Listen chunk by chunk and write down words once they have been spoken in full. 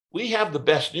we have the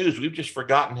best news. We've just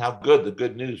forgotten how good the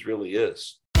good news really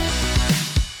is.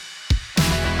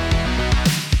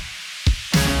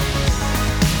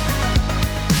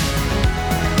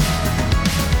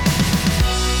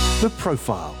 The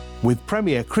Profile with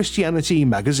Premier Christianity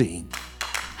Magazine.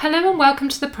 Hello and welcome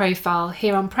to The Profile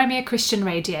here on Premier Christian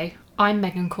Radio. I'm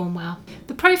Megan Cornwell.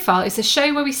 The Profile is a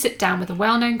show where we sit down with a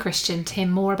well-known Christian to hear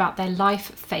more about their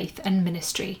life, faith and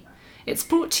ministry. It's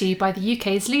brought to you by the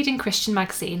UK's leading Christian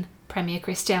magazine, Premier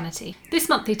Christianity. This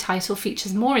monthly title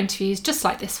features more interviews just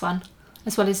like this one,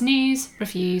 as well as news,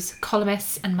 reviews,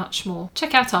 columnists and much more.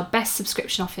 Check out our best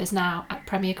subscription offers now at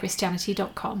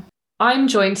premierchristianity.com. I'm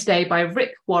joined today by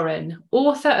Rick Warren,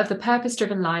 author of The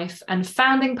Purpose-Driven Life and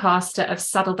founding pastor of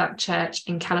Saddleback Church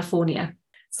in California.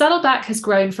 Saddleback has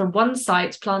grown from one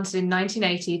site planted in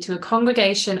 1980 to a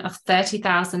congregation of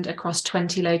 30,000 across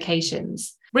 20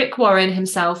 locations. Rick Warren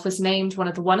himself was named one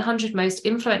of the 100 most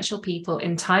influential people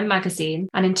in Time magazine,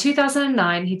 and in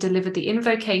 2009 he delivered the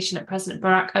invocation at President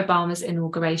Barack Obama's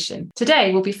inauguration.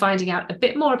 Today we'll be finding out a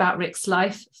bit more about Rick's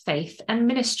life, faith and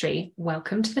ministry.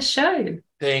 Welcome to the show.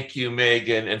 Thank you,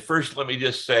 Megan. And first, let me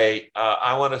just say,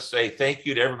 I want to say thank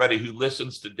you to everybody who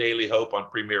listens to Daily Hope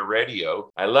on Premier Radio.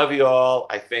 I love you all.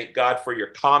 I thank God for your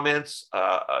comments.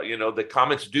 The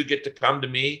comments do get to come to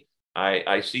me.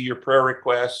 I see your prayer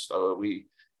requests. We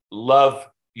love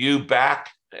you back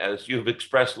as you've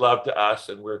expressed love to us.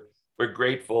 And we're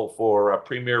grateful for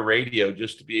Premier Radio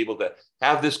just to be able to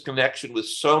have this connection with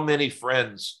so many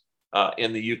friends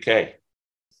in the UK.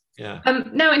 Yeah.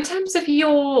 Now, in terms of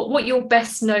what you're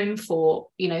best known for,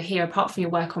 here, apart from your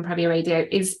work on Premier Radio,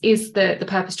 is the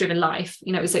Purpose-Driven Life.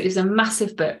 It was a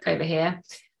massive book over here.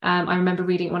 I remember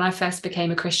reading it when I first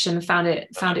became a Christian, found it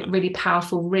really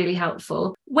powerful, really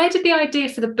helpful. Where did the idea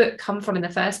for the book come from in the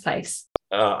first place?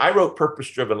 I wrote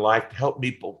Purpose-Driven Life to help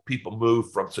people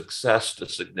move from success to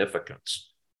significance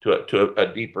to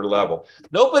a deeper level.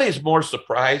 Nobody's more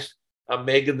surprised,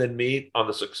 Megan, than me on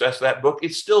the success of that book.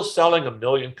 It's still selling 1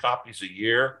 million copies a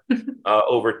year.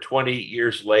 Over 20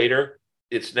 years later,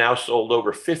 it's now sold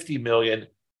over 50 million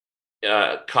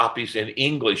copies in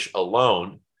English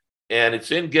alone. And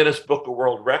it's in Guinness Book of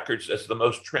World Records as the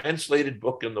most translated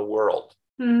book in the world,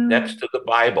 next to the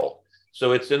Bible.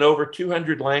 So it's in over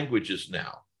 200 languages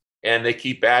now, and they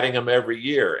keep adding them every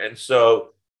year. And so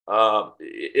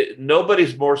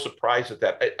nobody's more surprised at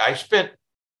that. I spent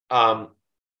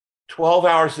 12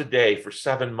 hours a day for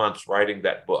 7 months writing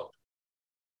that book.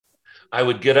 I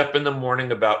would get up in the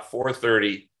morning about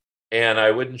 4:30, and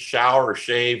I wouldn't shower or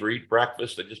shave or eat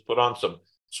breakfast. I just put on some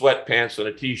sweatpants and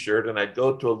a t-shirt, and I'd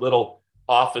go to a little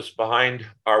office behind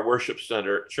our worship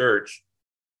center at church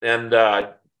and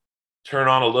turn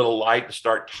on a little light and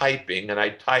start typing. And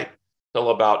I'd type till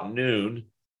about noon,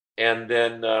 and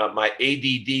then my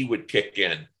ADD would kick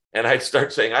in. And I'd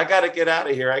start saying, I got to get out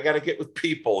of here. I got to get with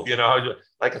people,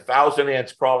 like 1,000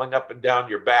 ants crawling up and down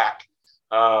your back.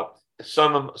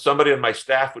 Somebody on my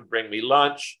staff would bring me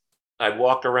lunch. I'd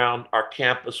walk around our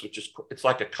campus, it's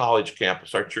like a college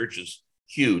campus. Our church is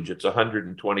huge. It's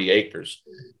 120 acres.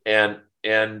 And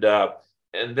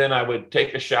then I would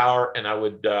take a shower, and I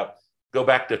would go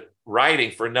back to writing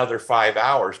for another 5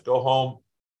 hours, go home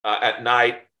at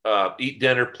night, eat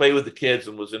dinner, play with the kids,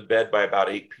 and was in bed by about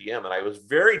 8 p.m. And I was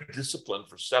very disciplined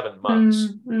for 7 months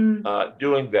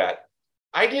doing that.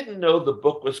 I didn't know the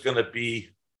book was going to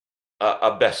be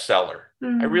a bestseller.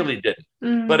 I really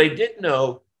didn't. But I did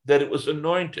know that it was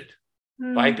anointed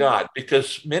by God,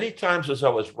 because many times as I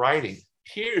was writing,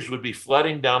 tears would be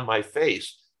flooding down my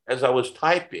face as I was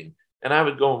typing. And I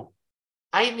would go,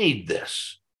 I need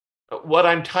this. What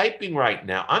I'm typing right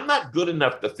now, I'm not good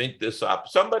enough to think this up.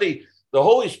 The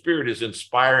Holy Spirit is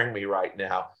inspiring me right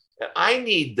now, and I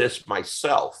need this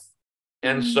myself.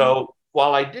 And so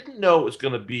while I didn't know it was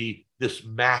going to be this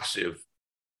massive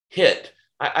hit,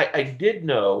 I did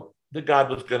know that God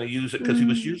was going to use it because he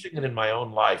was using it in my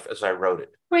own life as I wrote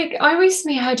it. Rick, I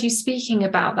recently heard you speaking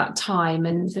about that time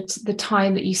and the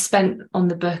time that you spent on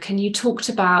the book, and you talked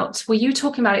about, you were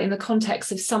talking about it in the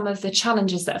context of some of the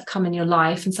challenges that have come in your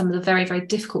life and some of the very, very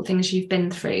difficult things you've been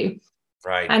through.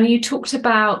 Right. And you talked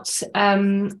about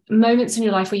moments in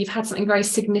your life where you've had something very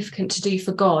significant to do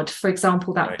for God. For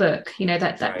example, that book,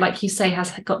 that like you say,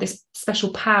 has got this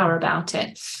special power about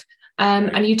it.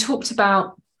 And you talked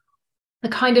about the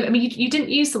kind of, you didn't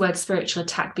use the word spiritual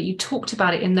attack, but you talked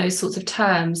about it in those sorts of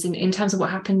terms, in terms of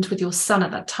what happened with your son at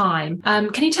that time.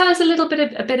 Can you tell us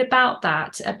a bit about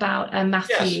that, about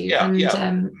Matthew? Yes,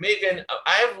 Megan,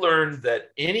 I've learned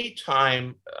that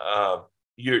anytime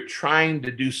you're trying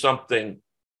to do something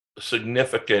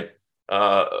significant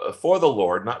for the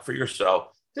Lord, not for yourself,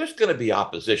 there's going to be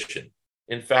opposition.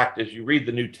 In fact, as you read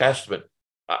the New Testament,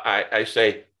 I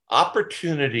say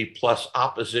opportunity plus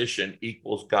opposition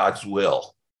equals God's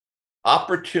will.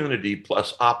 Opportunity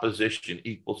plus opposition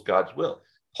equals God's will.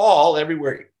 Paul,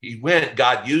 everywhere he went,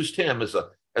 God used him as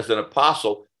an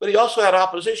apostle, but he also had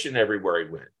opposition everywhere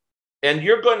he went. And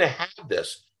you're going to have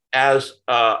this as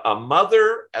a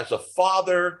mother, as a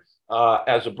father,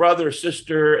 as a brother,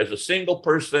 sister, as a single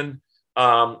person.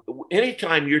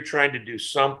 Anytime you're trying to do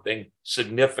something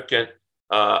significant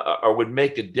or would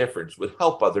make a difference, would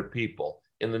help other people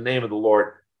in the name of the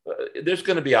Lord, there's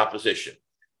going to be opposition.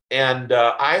 And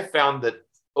I found that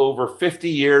over 50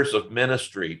 years of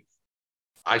ministry,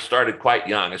 I started quite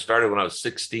young. I started when I was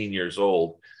 16 years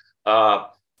old.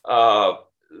 That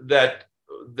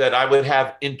I would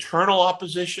have internal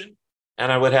opposition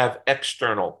and I would have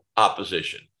external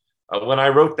opposition. When I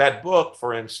wrote that book,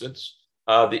 for instance,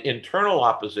 the internal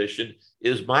opposition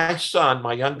is my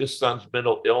youngest son's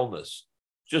mental illness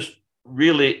just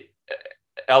really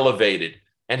elevated,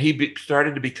 and he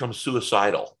started to become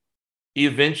suicidal. He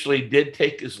eventually did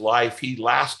take his life. He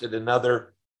lasted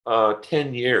another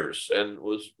 10 years and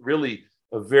was really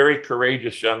a very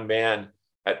courageous young man.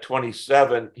 At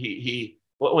 27,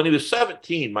 when he was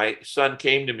 17, my son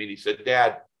came to me and he said,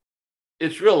 "Dad,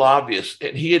 it's real obvious."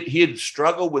 And he had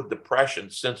struggled with depression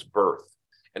since birth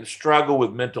and struggled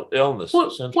with mental illness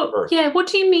since birth. Yeah, what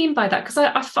do you mean by that?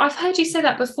 Because I've heard you say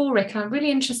that before, Rick, and I'm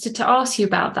really interested to ask you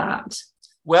about that.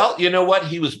 Well, you know what?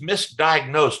 He was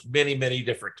misdiagnosed many, many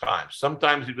different times.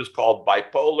 Sometimes he was called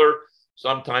bipolar.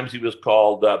 Sometimes he was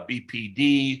called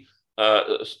BPD.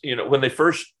 When they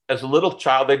first, as a little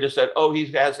child, they just said, "Oh, he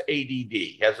has ADD,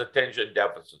 he has attention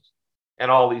deficits,"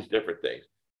 and all these different things.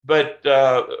 But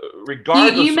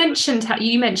regardless, you mentioned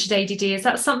ADD. Is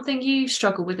that something you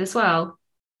struggle with as well?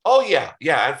 Oh yeah.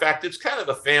 In fact, it's kind of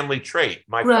a family trait.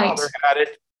 My father had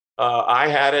it. I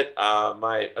had it.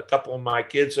 A couple of my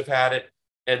kids have had it,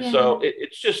 and so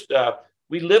it's just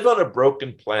we live on a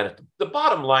broken planet. The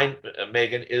bottom line,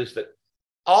 Megan, is that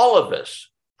all of us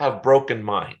have broken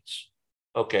minds.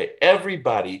 Okay,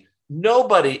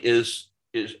 nobody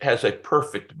has a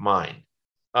perfect mind.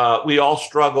 We all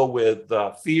struggle with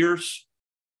fears.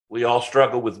 We all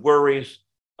struggle with worries.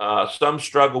 Some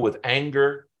struggle with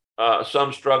anger.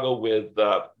 Some struggle with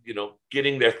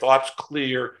getting their thoughts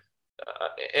clear.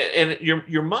 And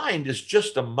your mind is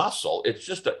just a muscle.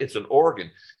 It's an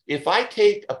organ. If I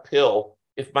take a pill,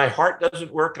 if my heart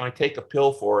doesn't work and I take a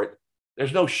pill for it,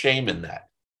 there's no shame in that.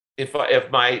 If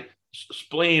my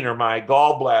spleen or my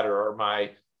gallbladder or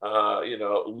my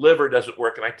liver doesn't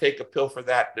work and I take a pill for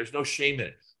that, there's no shame in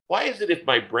it. Why is it if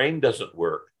my brain doesn't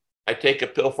work, I take a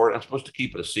pill for it, I'm supposed to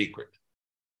keep it a secret?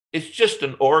 It's just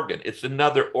an organ. It's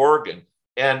another organ.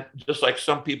 And just like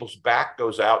some people's back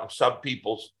goes out and some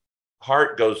people's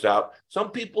heart goes out,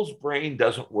 some people's brain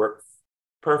doesn't work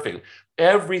perfectly.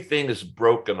 Everything is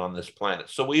broken on this planet.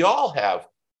 So we all have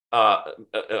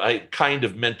a kind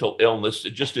of mental illness,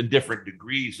 just in different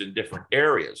degrees in different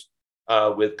areas,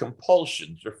 with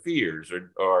compulsions or fears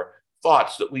or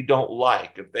thoughts that we don't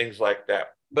like and things like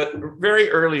that. But very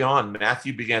early on,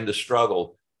 Matthew began to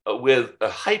struggle with a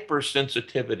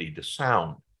hypersensitivity to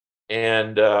sound,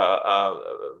 and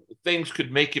things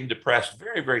could make him depressed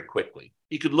very, very quickly.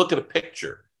 He could look at a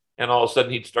picture and all of a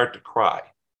sudden he'd start to cry.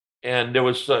 And there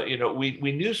was, we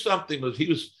knew he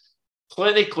was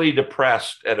clinically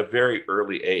depressed at a very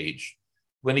early age.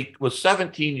 When he was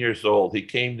 17 years old, he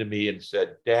came to me and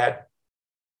said, "Dad,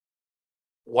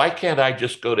 why can't I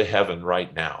just go to heaven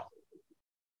right now?"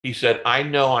 He said, "I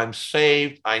know I'm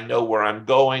saved. I know where I'm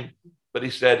going." But he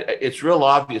said, "It's real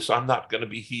obvious I'm not going to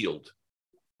be healed.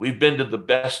 We've been to the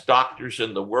best doctors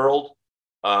in the world.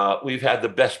 We've had the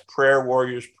best prayer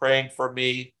warriors praying for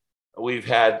me. We've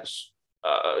had,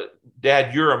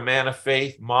 Dad, you're a man of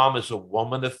faith. Mom is a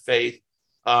woman of faith.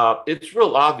 It's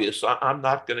real obvious I'm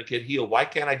not going to get healed. Why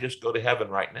can't I just go to heaven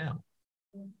right now?"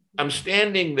 I'm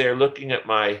standing there looking at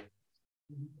my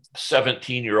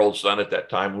 17-year-old son at that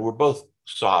time, and we're both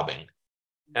sobbing.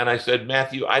 And I said,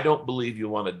 "Matthew, I don't believe you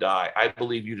want to die. I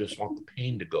believe you just want the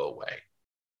pain to go away."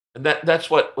 And that's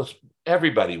what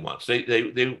everybody wants.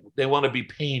 They want to be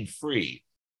pain free.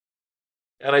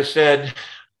 And I said,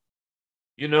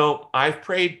 "I've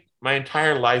prayed my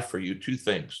entire life for you two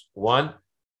things. One,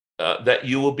 that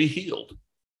you will be healed.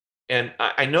 And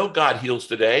I know God heals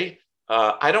today.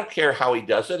 I don't care how he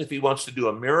does it. If he wants to do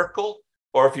a miracle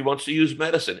or if he wants to use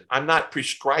medicine, I'm not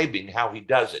prescribing how he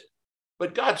does it.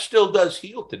 But God still does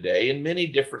heal today in many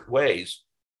different ways.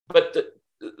 But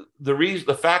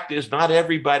the fact is, not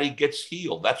everybody gets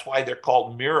healed. That's why they're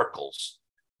called miracles.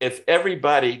 If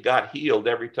everybody got healed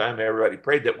every time everybody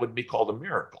prayed, that wouldn't be called a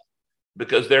miracle.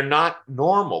 because they're not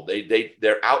normal.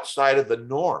 They're outside of the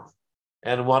norm.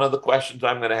 And one of the questions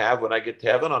I'm going to have when I get to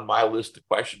heaven on my list of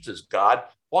questions is, God,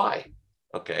 why?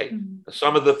 Okay.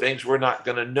 Some of the things we're not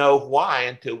going to know why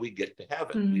until we get to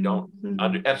heaven. We don't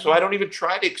and so I don't even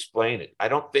try to explain it. I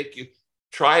don't think you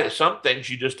try to. Some things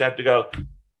you just have to go.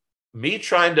 Me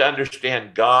trying to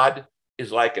understand God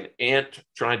is like an ant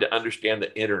trying to understand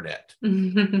the internet.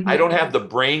 I don't have the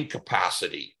brain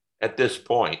capacity at this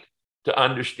point to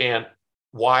understand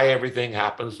why everything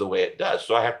happens the way it does.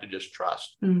 So I have to just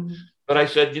trust. But I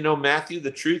said, Matthew,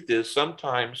 the truth is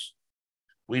sometimes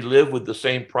we live with the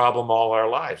same problem all our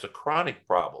lives, a chronic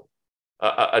problem.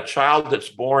 A child that's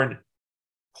born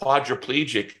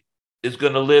quadriplegic is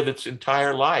going to live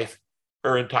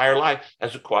her entire life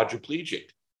as a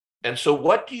quadriplegic. And so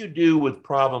what do you do with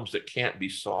problems that can't be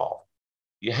solved?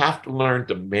 You have to learn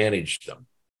to manage them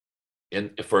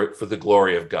for the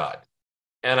glory of God.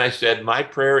 And I said, my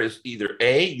prayer is either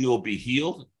A, you'll be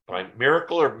healed by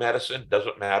miracle or medicine,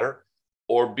 doesn't matter,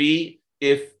 or B,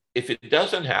 if it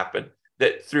doesn't happen,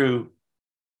 that through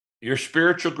your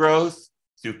spiritual growth,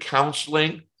 through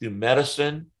counseling, through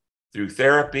medicine, through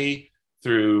therapy,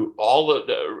 through all of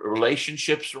the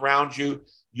relationships around you,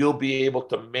 you'll be able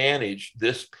to manage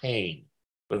this pain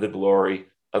for the glory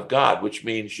of God, which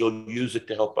means you'll use it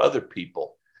to help other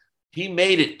people. He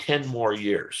made it 10 more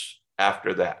years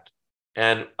after that.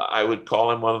 And I would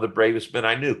call him one of the bravest men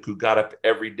I knew, who got up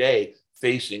every day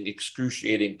facing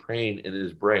excruciating pain in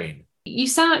his brain. You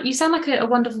sound like a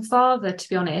wonderful father, to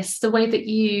be honest. The way that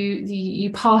you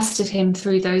pastored him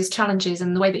through those challenges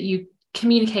and the way that you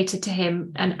communicated to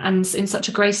him and in such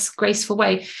a graceful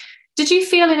way. Did you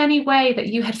feel in any way that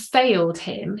you had failed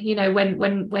him,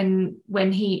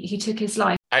 when he took his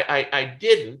life? I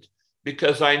didn't,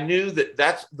 because I knew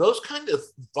that those kind of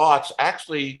thoughts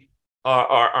actually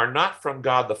are not from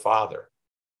God the Father.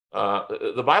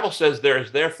 The Bible says there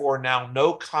is therefore now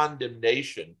no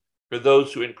condemnation for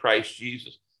those who are in Christ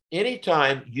Jesus.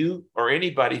 Anytime you or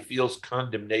anybody feels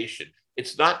condemnation,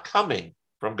 it's not coming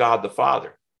from God the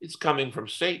Father. It's coming from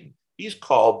Satan. He's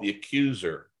called the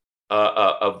accuser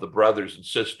of the brothers and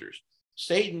sisters.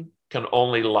 Satan can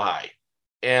only lie.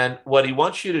 And what he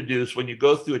wants you to do is, when you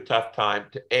go through a tough time,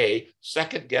 to A,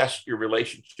 second guess your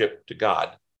relationship to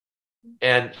God,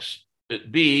 and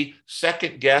B,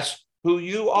 second guess who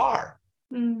you are,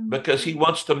 because he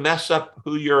wants to mess up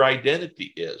who your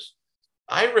identity is.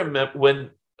 I remember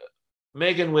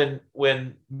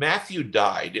when Matthew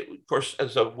died, of course,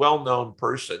 as a well-known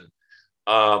person,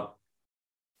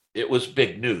 it was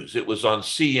big news. It was on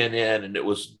CNN and it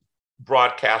was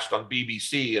broadcast on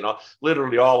BBC and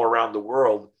literally all around the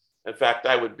world. In fact,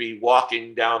 I would be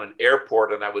walking down an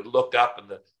airport and I would look up and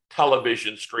the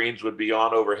television screens would be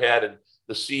on overhead and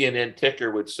the CNN ticker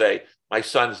would say my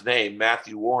son's name,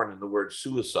 Matthew Warren, and the word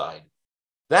suicide.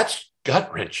 That's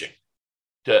gut-wrenching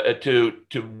to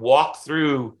walk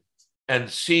through and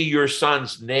see your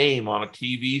son's name on a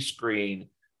TV screen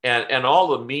and all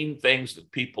the mean things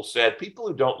that people said. People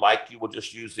who don't like you will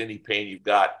just use any pain you've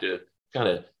got to kind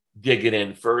of dig it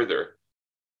in further.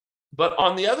 But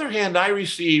on the other hand, I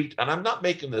received, and I'm not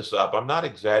making this up, I'm not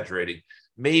exaggerating,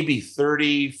 maybe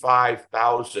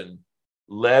 35,000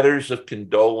 letters of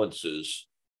condolences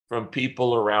from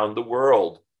people around the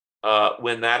world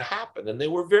when that happened. And they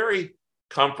were very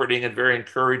comforting and very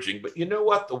encouraging. But you know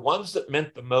what? The ones that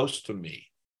meant the most to me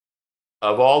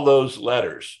of all those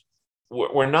letters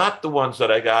were not the ones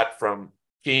that I got from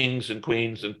kings and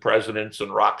queens and presidents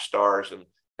and rock stars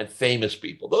and famous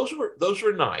people. Those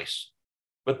were nice.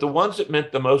 But the ones that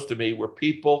meant the most to me were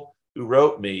people who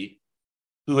wrote me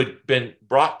who had been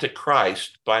brought to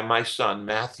Christ by my son,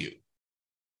 Matthew.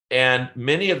 And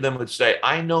many of them would say,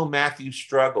 I know Matthew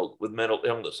struggled with mental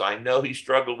illness. I know he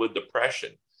struggled with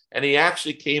depression. And he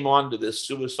actually came onto this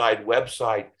suicide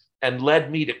website and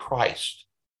led me to Christ.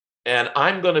 And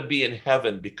I'm going to be in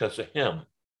heaven because of him.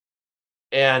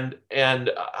 And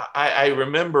I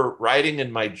remember writing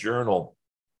in my journal,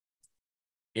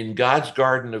 in God's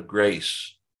garden of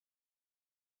grace,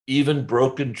 even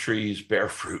broken trees bear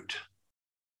fruit.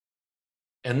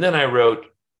 And then I wrote,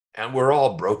 and we're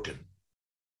all broken,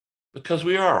 because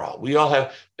we all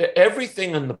have,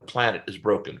 everything on the planet is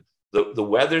broken. The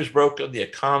weather's broken, the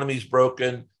economy's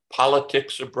broken,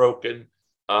 politics are broken,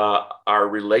 our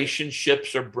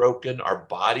relationships are broken, our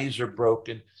bodies are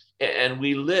broken, and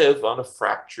we live on a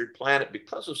fractured planet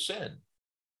because of sin.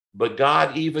 But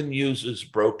God even uses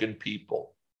broken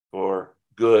people for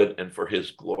good and for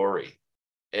his glory.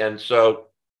 And so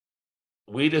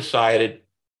we decided,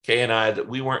 Kay and I, that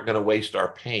we weren't going to waste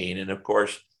our pain. And of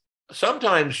course,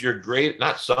 sometimes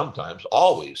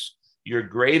always, your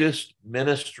greatest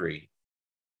ministry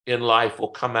in life will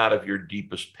come out of your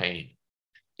deepest pain.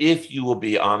 If you will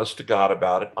be honest to God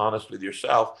about it, honest with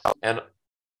yourself, and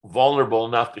vulnerable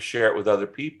enough to share it with other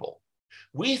people.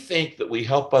 We think that we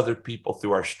help other people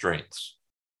through our strengths.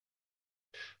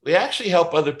 We actually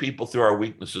help other people through our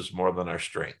weaknesses more than our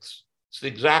strengths. It's the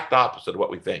exact opposite of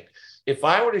what we think. If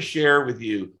I were to share with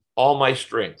you all my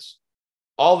strengths,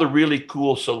 all the really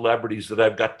cool celebrities that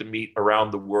I've got to meet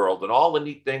around the world, and all the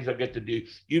neat things I get to do,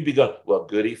 you'd be going, well,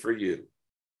 goody for you.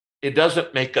 It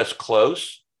doesn't make us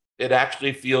close. It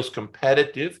actually feels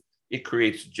competitive. It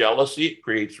creates jealousy. It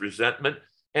creates resentment.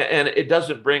 And it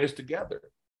doesn't bring us together.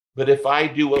 But if I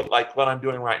do it like what I'm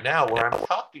doing right now, where I'm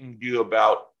talking to you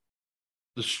about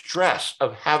the stress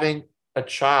of having a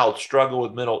child struggle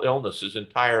with mental illness his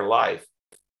entire life,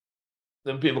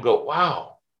 then people go,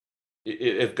 wow,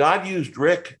 if God used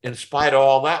Rick in spite of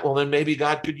all that, well, then maybe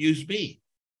God could use me.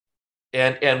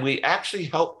 And we actually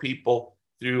help people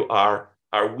through our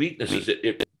weaknesses.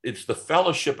 It's the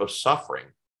fellowship of suffering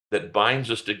that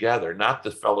binds us together, not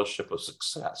the fellowship of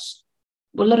success.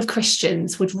 Well, a lot of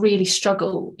Christians would really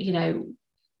struggle,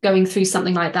 going through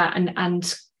something like that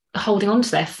and holding on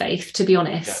to their faith, to be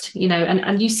honest,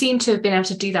 and you seem to have been able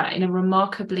to do that in a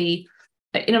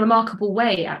remarkable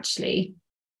way, actually.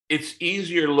 It's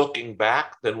easier looking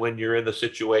back than when you're in the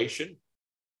situation.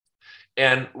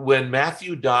 And when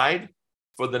Matthew died,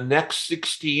 for the next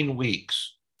 16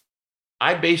 weeks,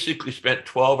 I basically spent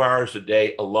 12 hours a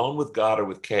day alone with God or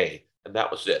with Kay, and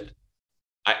that was it.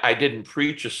 I didn't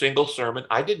preach a single sermon.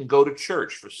 I didn't go to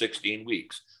church for 16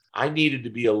 weeks. I needed to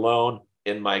be alone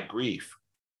in my grief.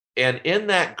 And in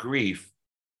that grief,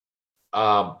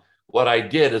 what I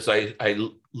did is I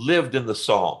lived in the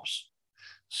Psalms.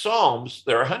 Psalms,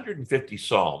 there are 150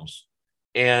 Psalms,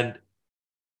 and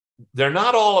they're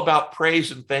not all about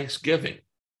praise and thanksgiving.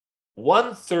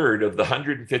 1/3 of the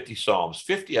 150 Psalms,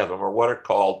 50 of them are what are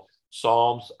called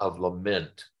Psalms of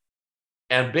Lament.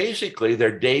 And basically,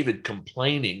 they're David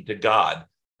complaining to God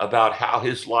about how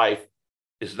his life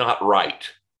is not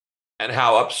right and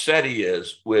how upset he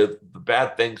is with the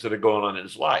bad things that are going on in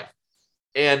his life.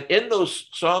 And in those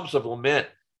Psalms of Lament,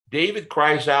 David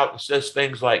cries out and says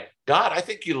things like, God, I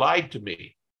think you lied to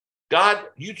me. God,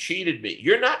 you cheated me.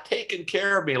 You're not taking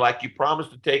care of me like you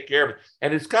promised to take care of me.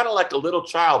 And it's kind of like a little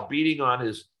child beating on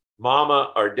his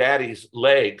mama or daddy's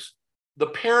legs. The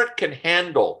parent can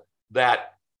handle that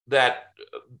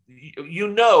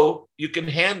you can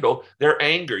handle their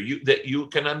anger, that you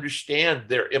can understand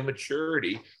their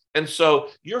immaturity. And so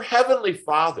your heavenly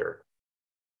Father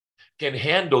can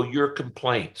handle your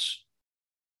complaints.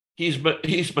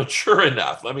 He's mature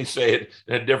enough. Let me say it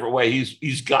in a different way.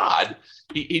 He's God.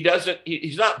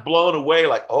 He's not blown away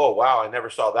like, oh wow, I never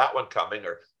saw that one coming,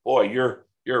 or boy, you're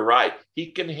right. He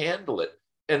can handle it.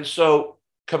 And so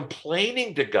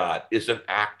complaining to God is an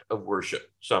act of worship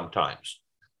sometimes.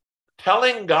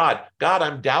 Telling God,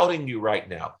 I'm doubting you right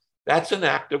now. That's an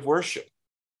act of worship.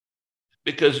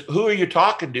 Because who are you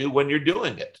talking to when you're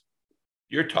doing it?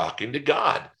 You're talking to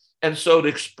God. And so to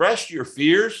express your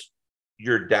fears,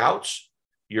 your doubts,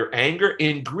 your anger,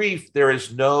 in grief, there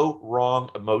is no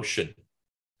wrong emotion.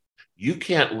 You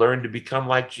can't learn to become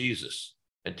like Jesus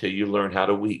until you learn how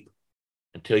to weep,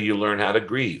 until you learn how to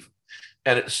grieve.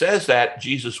 And it says that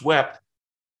Jesus wept.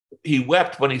 He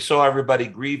wept when he saw everybody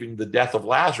grieving the death of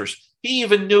Lazarus. He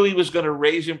even knew he was going to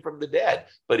raise him from the dead,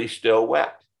 but he still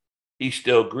wept. He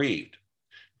still grieved.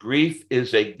 Grief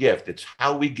is a gift. It's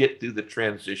how we get through the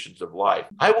transitions of life.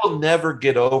 I will never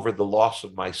get over the loss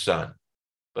of my son,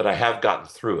 but I have gotten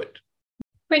through it.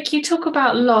 Rick, you talk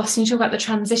about loss and you talk about the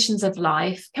transitions of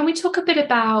life. Can we talk a bit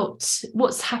about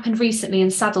what's happened recently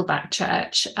in Saddleback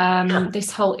Church? Sure.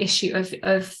 This whole issue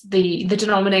of the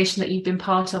denomination that you've been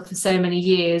part of for so many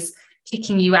years,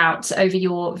 kicking you out over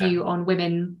your view on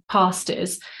women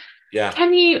pastors. Yeah.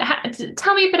 Can you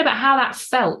tell me a bit about how that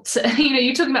felt?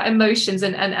 You're talking about emotions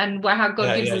and how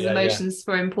God gives us emotions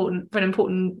for an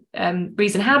important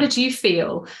reason. How did you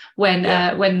feel when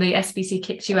the SBC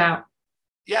kicked you out?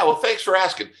 Yeah, well, thanks for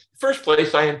asking. First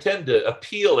place, I intend to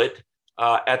appeal it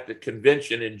at the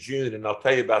convention in June, and I'll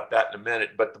tell you about that in a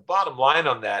minute. But the bottom line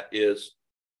on that is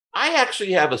I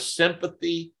actually have a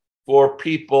sympathy for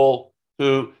people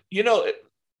who,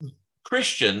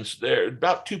 Christians, there are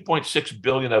about 2.6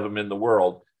 billion of them in the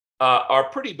world, are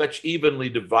pretty much evenly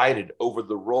divided over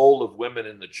the role of women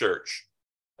in the church.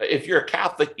 If you're a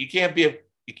Catholic, you can't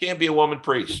be a woman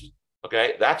priest.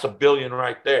 Okay, that's a billion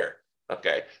right there.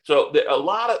 Okay, so a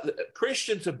lot of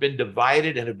Christians have been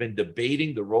divided and have been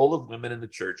debating the role of women in the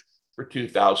church for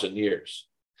 2,000 years.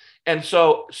 And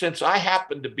so since I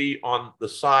happened to be on the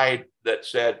side that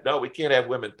said, no, we can't have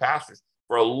women pastors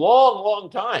for a long, long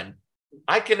time,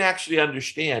 I can actually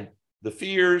understand the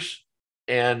fears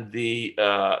and the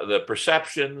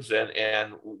perceptions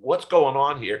and what's going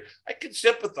on here. I can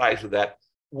sympathize with that.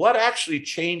 What actually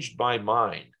changed my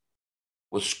mind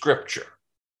was Scripture.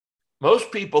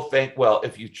 Most people think, well,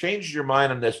 if you changed your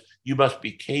mind on this, you must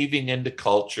be caving into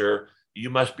culture. You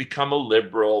must become a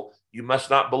liberal. You must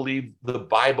not believe the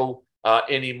Bible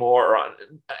anymore.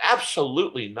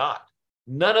 Absolutely not.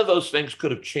 None of those things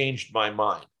could have changed my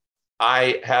mind.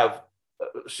 I have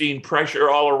seen pressure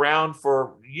all around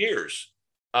for years,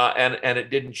 and it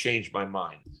didn't change my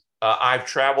mind. I've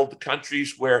traveled to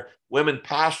countries where women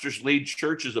pastors lead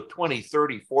churches of 20,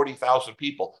 30, 40,000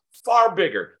 people, far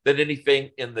bigger than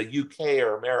anything in the UK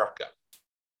or America.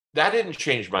 That didn't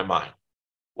change my mind.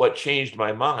 What changed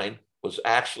my mind was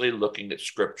actually looking at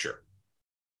Scripture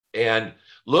and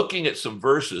looking at some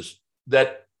verses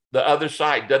that the other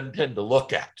side doesn't tend to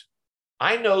look at.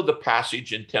 I know the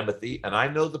passage in Timothy, and I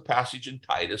know the passage in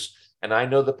Titus, and I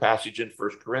know the passage in 1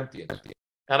 Corinthians.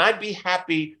 And I'd be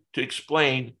happy to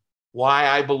explain why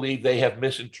I believe they have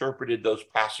misinterpreted those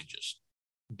passages.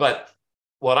 But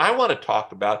what I want to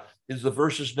talk about is the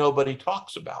verses nobody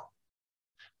talks about.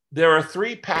 There are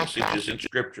three passages in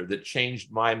Scripture that changed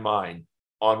my mind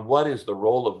on what is the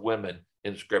role of women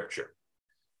in Scripture.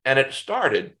 And it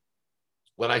started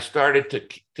when I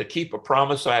started to keep a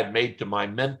promise I had made to my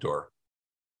mentor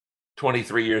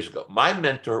 23 years ago. My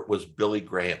mentor was Billy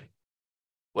Graham.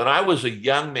 When I was a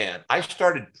young man, I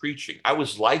started preaching. I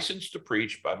was licensed to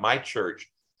preach by my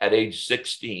church at age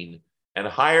 16 and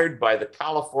hired by the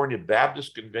California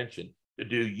Baptist Convention to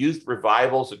do youth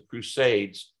revivals and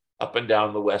crusades up and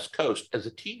down the West Coast as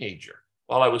a teenager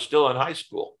while I was still in high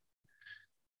school.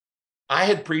 I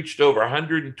had preached over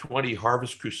 120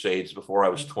 harvest crusades before I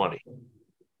was 20.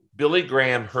 Billy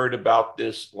Graham heard about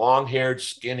this long-haired,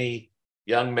 skinny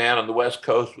young man on the West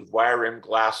Coast with wire-rimmed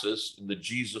glasses in the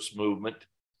Jesus movement.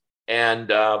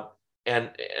 And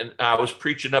I was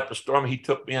preaching up a storm. He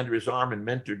took me under his arm and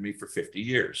mentored me for 50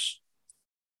 years.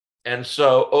 And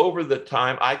so over the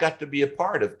time, I got to be a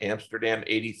part of Amsterdam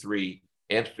 83,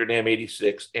 Amsterdam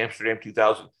 86, Amsterdam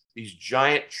 2000, these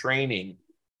giant training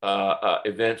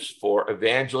events for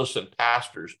evangelists and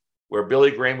pastors where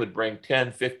Billy Graham would bring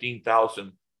 10,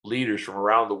 15,000 leaders from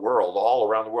around the world, all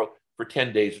around the world, for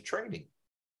 10 days of training.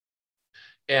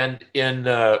 And in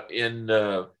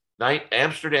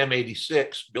Amsterdam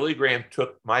 86, Billy Graham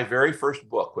took my very first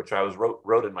book, which I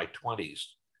wrote in my 20s,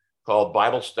 called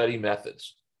Bible Study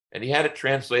Methods. And he had it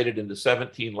translated into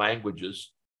 17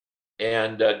 languages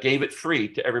and gave it free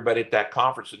to everybody at that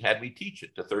conference and had me teach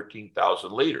it to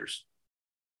 13,000 leaders.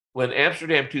 When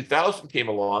Amsterdam 2000 came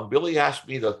along, Billy asked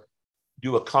me to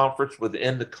do a conference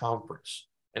within the conference.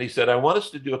 And he said, I want us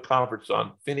to do a conference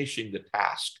on finishing the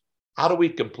task. How do we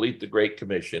complete the Great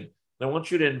Commission? And I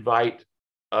want you to invite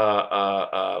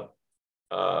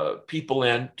people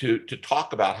in to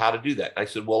talk about how to do that. I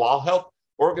said, well, I'll help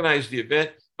organize the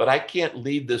event, but I can't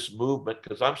lead this movement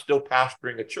because I'm still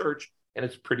pastoring a church and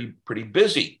it's pretty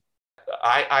busy.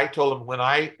 I told him when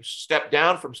I step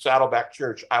down from Saddleback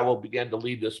Church, I will begin to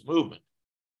lead this movement.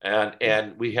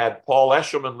 And we had Paul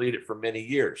Eshelman lead it for many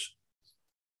years.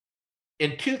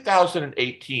 In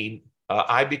 2018,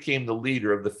 I became the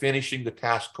leader of the Finishing the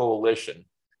Task Coalition,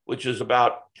 which is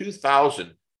about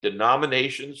 2,000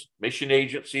 denominations, mission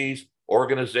agencies,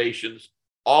 organizations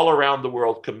all around the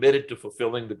world committed to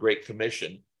fulfilling the Great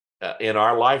Commission in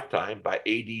our lifetime by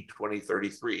AD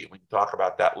 2033. We can talk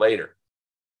about that later.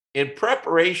 In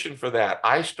preparation for that,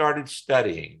 I started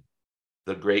studying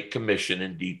the Great Commission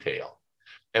in detail.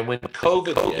 And when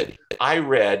COVID hit, I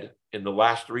read in the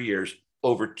last 3 years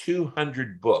over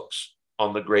 200 books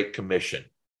on the Great Commission.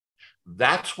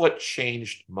 That's what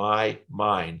changed my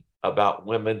mind about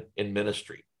women in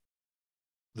ministry.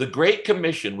 The Great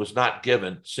Commission was not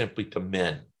given simply to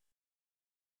men.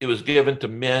 It was given to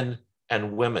men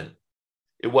and women.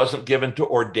 It wasn't given to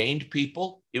ordained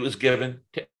people. It was given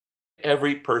to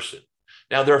every person.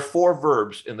 Now, there are 4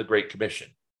 verbs in the Great Commission: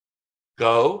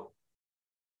 go,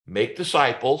 make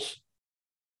disciples,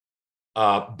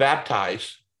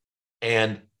 baptize,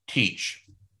 and teach.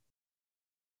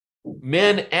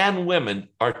 Men and women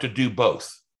are to do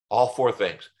both, all 4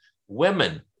 things.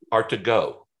 Women are to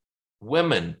go.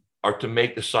 Women are to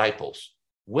make disciples.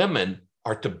 Women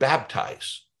are to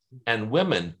baptize. And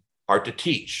women are to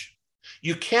teach.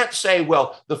 You can't say,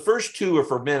 well, the first 2 are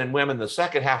for men and women, the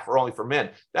second half are only for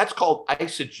men. That's called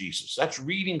eisegesis. That's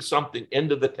reading something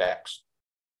into the text.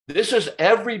 This is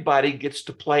everybody gets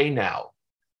to play now.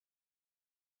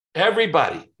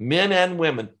 Everybody, men and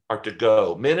women, are to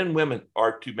go. Men and women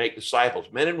are to make disciples.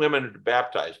 Men and women are to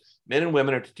baptize. Men and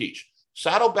women are to teach.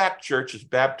 Saddleback Church has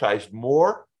baptized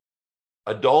more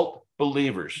adult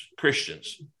believers,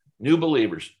 Christians, new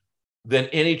believers, than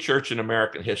any church in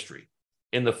American history.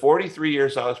 In the 43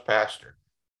 years I was pastor,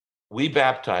 we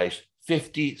baptized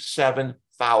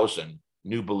 57,000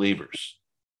 new believers.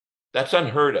 That's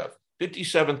unheard of.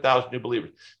 57,000 new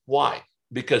believers. Why?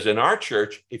 Because in our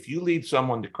church, if you lead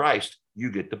someone to Christ,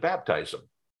 you get to baptize them.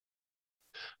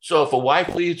 So if a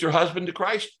wife leads her husband to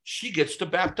Christ, she gets to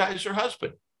baptize her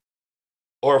husband.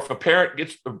 Or if a parent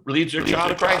leads their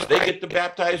child to Christ, they get to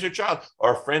baptize their child.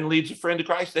 Or a friend leads a friend to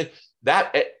Christ,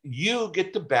 you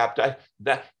get to baptize.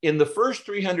 That in the first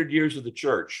 300 years of the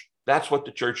church, that's what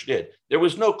the church did. There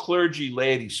was no clergy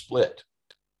laity split.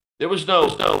 There was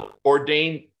no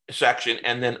ordained section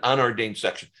and then unordained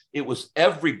section. It was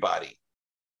everybody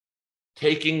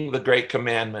taking the Great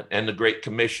Commandment and the Great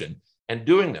Commission and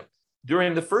doing them.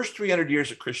 During the first 300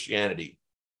 years of Christianity,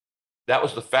 that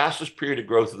was the fastest period of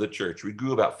growth of the church. We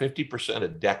grew about 50% a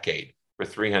decade for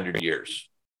 300 years.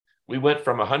 We went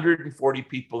from 140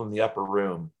 people in the upper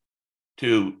room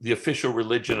to the official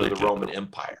religion of the Roman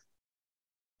Empire.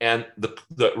 And the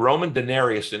Roman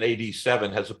denarius in AD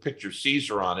 7 has a picture of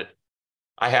Caesar on it.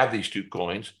 I have these two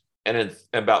coins. And in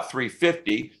about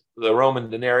 350, the Roman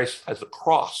denarius has a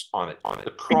cross on it.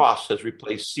 The cross has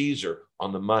replaced Caesar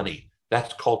on the money.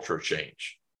 That's culture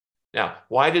change. Now,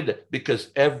 why did it?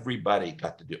 Because everybody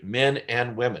got to do it, men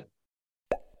and women.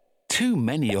 Too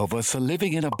many of us are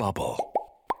living in a bubble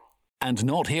and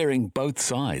not hearing both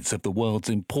sides of the world's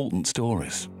important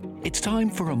stories. It's time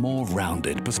for a more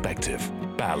rounded perspective,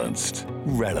 balanced,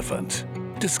 relevant.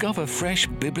 Discover fresh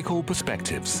biblical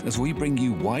perspectives as we bring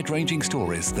you wide-ranging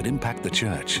stories that impact the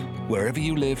church, wherever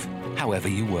you live, however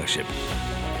you worship.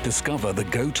 Discover the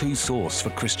go-to source for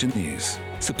Christian news.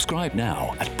 Subscribe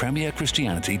now at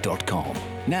premierchristianity.com.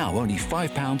 Now only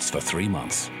 £5 for 3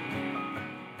 months.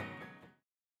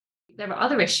 There are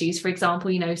other issues, for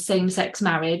example, same-sex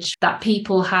marriage that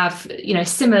people have,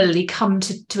 similarly come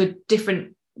to a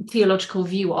different theological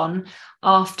view on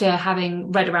after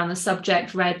having read around the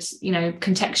subject,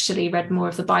 contextually read more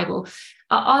of the Bible.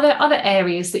 Are there other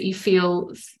areas that you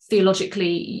feel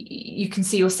theologically you can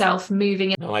see yourself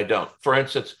moving in? No, I don't. For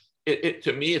instance,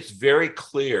 to me, it's very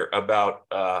clear about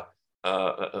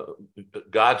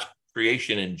God's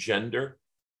creation and gender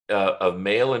of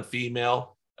male and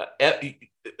female.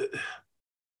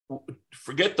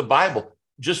 Forget the Bible.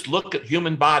 Just look at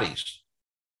human bodies.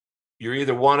 You're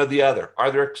either one or the other. Are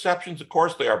there exceptions? Of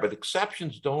course they are, but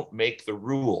exceptions don't make the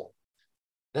rule.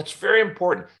 That's very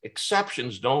important.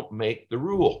 Exceptions don't make the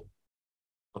rule.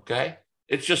 Okay?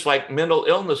 It's just like mental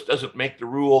illness doesn't make the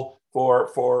rule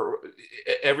for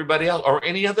everybody else, or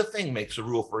any other thing makes a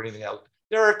rule for anything else.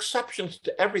 There are exceptions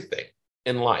to everything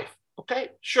in life.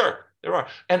 Okay? Sure, there are.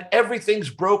 And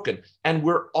everything's broken, and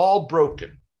we're all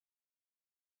broken.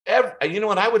 And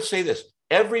I would say this.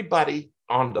 Everybody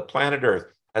on the planet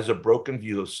Earth has a broken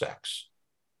view of sex.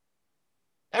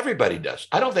 Everybody does.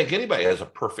 I don't think anybody has a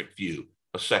perfect view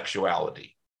of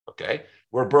sexuality, okay?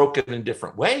 We're broken in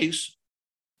different ways,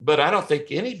 but I don't think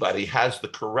anybody has the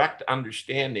correct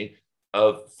understanding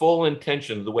of full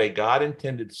intention of the way God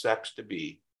intended sex to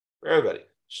be for everybody.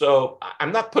 So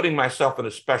I'm not putting myself in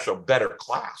a special better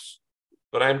class,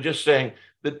 but I'm just saying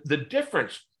that the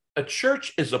difference, a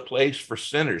church is a place for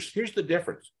sinners. Here's the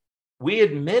difference. We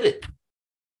admit it.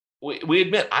 We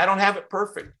admit, I don't have it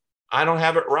perfect. I don't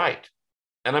have it right.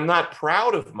 And I'm not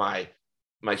proud of my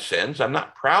sins. I'm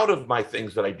not proud of my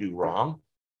things that I do wrong.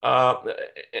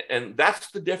 And that's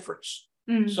the difference.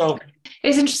 Mm. So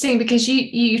it's interesting because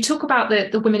you talk about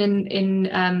the women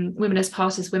in women as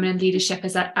pastors, women in leadership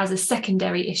as a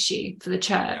secondary issue for the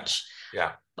church.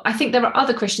 Yeah. I think there are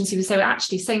other Christians who would say, well,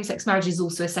 actually, same-sex marriage is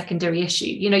also a secondary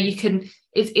issue.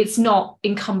 It's not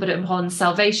incumbent upon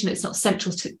salvation. It's not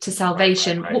central to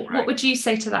salvation. Right. What would you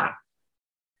say to that?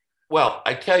 Well,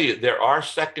 I tell you, there are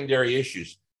secondary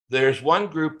issues. There's one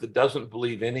group that doesn't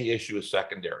believe any issue is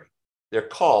secondary. They're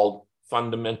called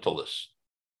fundamentalists.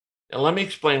 And let me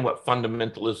explain what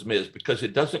fundamentalism is, because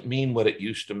it doesn't mean what it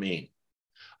used to mean.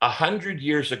 100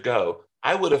 years ago,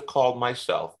 I would have called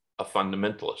myself a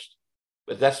fundamentalist.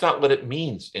 But that's not what it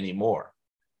means anymore.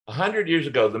 100 years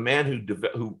ago, the man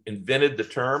who invented the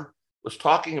term was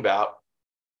talking about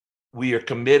we are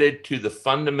committed to the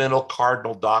fundamental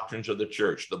cardinal doctrines of the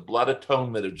church, the blood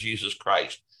atonement of Jesus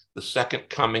Christ, the second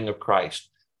coming of Christ,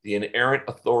 the inerrant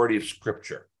authority of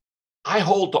Scripture. I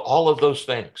hold to all of those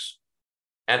things.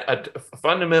 And a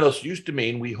fundamentalist used to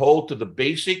mean we hold to the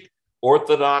basic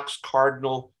orthodox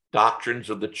cardinal doctrines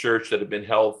of the church that have been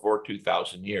held for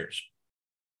 2,000 years.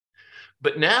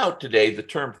 But now, today, the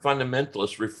term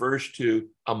fundamentalist refers to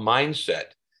a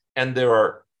mindset. And there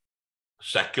are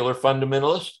secular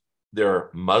fundamentalists, there are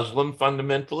Muslim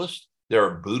fundamentalists, there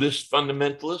are Buddhist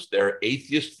fundamentalists, there are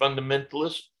atheist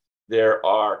fundamentalists, there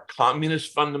are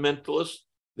communist fundamentalists,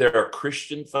 there are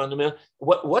Christian fundamentalists.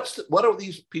 What are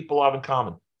these people have in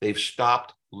common? They've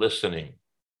stopped listening.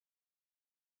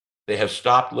 They have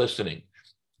stopped listening.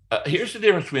 Here's the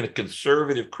difference between a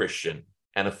conservative Christian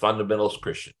and a fundamentalist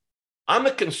Christian. I'm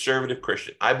a conservative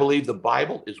Christian. I believe the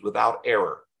Bible is without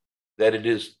error, that it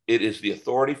is the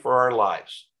authority for our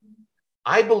lives.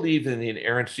 I believe in the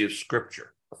inerrancy of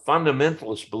Scripture. A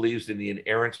fundamentalist believes in the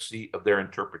inerrancy of their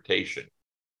interpretation.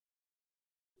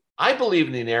 I believe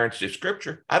in the inerrancy of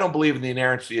Scripture. I don't believe in the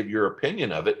inerrancy of your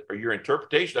opinion of it or your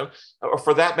interpretation of it. Or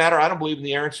for that matter, I don't believe in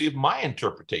the inerrancy of my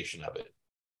interpretation of it,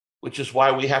 which is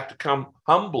why we have to come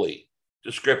humbly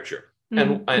to Scripture.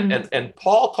 And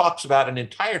Paul talks about an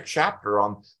entire chapter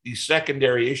on these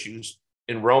secondary issues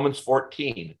in Romans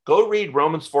 14. Go read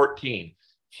Romans 14.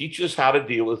 Teaches how to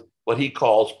deal with what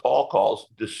Paul calls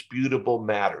disputable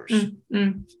matters.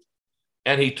 And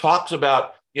he talks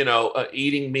about,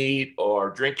 eating meat or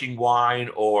drinking wine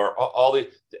or all the,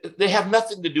 they have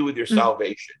nothing to do with your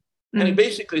salvation. And he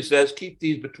basically says, keep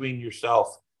these between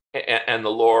yourself and the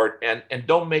Lord, and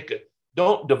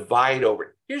don't divide over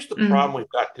it. Here's the problem we've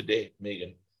got today,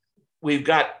 Megan. We've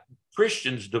got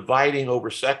Christians dividing over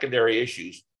secondary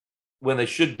issues when they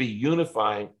should be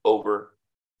unifying over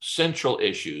central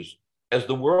issues. As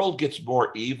the world gets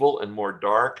more evil and more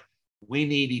dark, we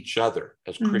need each other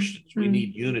as Christians. We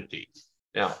need unity.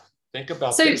 Now, think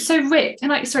about this. So Rick,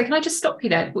 can I just stop you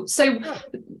there? So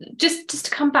just to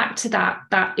come back to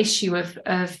that issue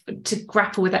of to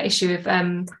grapple with that issue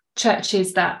of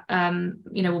churches that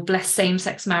will bless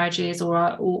same-sex marriages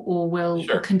or will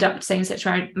conduct same-sex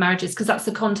marriages, because that's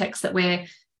the context that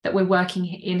we're working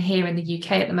in here in the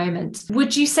UK at the moment.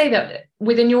 Would you say that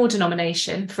within your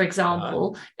denomination, for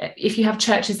example, if you have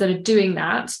churches that are doing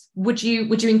that, would you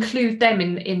include them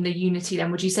in the unity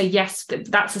then? Would you say, yes,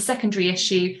 that's a secondary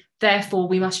issue, therefore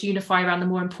we must unify around the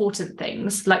more important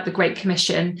things like the Great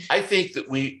Commission? I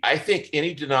think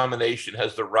any denomination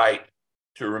has the right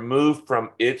to remove from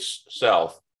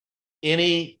itself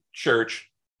any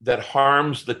church that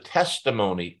harms the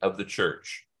testimony of the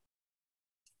church.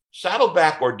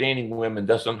 Saddleback ordaining women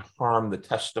doesn't harm the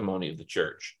testimony of the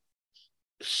church.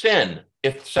 Sin,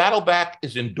 if Saddleback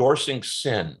is endorsing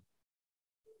sin,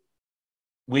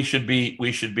 we should be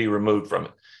removed from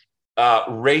it.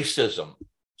 Racism,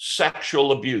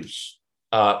 sexual abuse,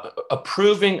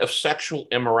 approving of sexual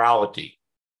immorality.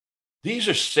 These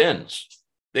are sins.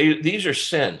 These are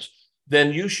sins.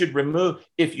 Then you should remove,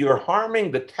 if you're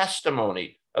harming the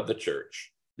testimony of the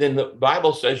church, then the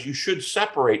Bible says you should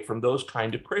separate from those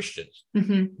kind of Christians.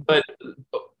 But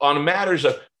on matters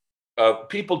of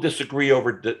people disagree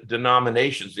over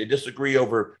denominations, they disagree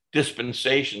over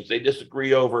dispensations, they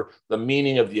disagree over the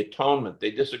meaning of the atonement,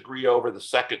 they disagree over the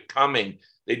second coming,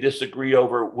 they disagree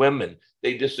over women,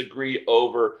 they disagree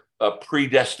over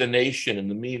predestination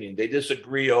and the meaning, they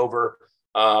disagree over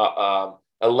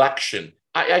election.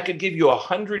 I could give you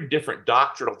 100 different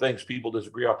doctrinal things people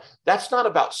disagree on. That's not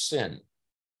about sin.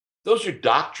 Those are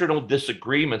doctrinal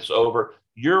disagreements over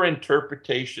your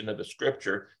interpretation of the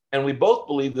Scripture. And we both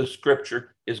believe the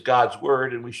Scripture is God's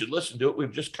word and we should listen to it.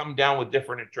 We've just come down with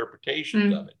different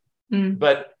interpretations of it.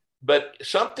 But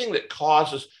something that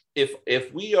causes,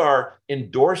 if we are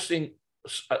endorsing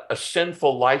a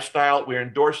sinful lifestyle, we're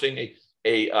endorsing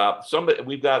somebody,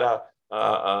 we've got a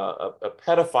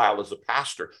pedophile as a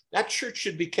pastor, that church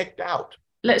should be kicked out.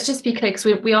 Let's just be clear,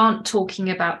 because we aren't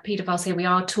talking about pedophiles here. We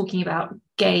are talking about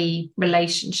gay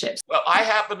relationships. Well, I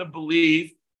happen to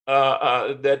believe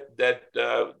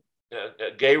that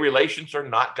gay relations are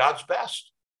not God's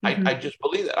best. I just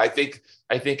believe that. I think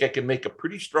I can make a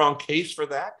pretty strong case for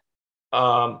that.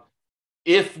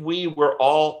 If we were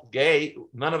all gay,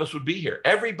 none of us would be here.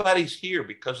 Everybody's here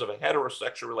because of a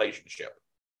heterosexual relationship.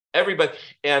 Everybody.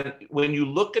 And when you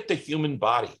look at the human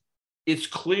body, it's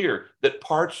clear that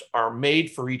parts are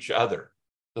made for each other.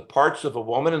 The parts of a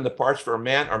woman and the parts for a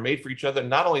man are made for each other.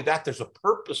 Not only that, there's a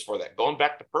purpose for that. Going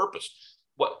back to purpose.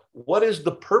 What is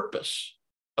the purpose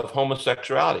of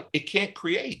homosexuality? It can't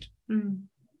create.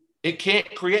 It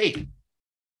can't create.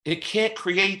 It can't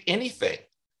create anything.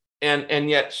 And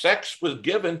yet sex was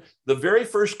given, the very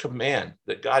first command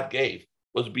that God gave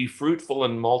was be fruitful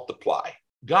and multiply.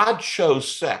 God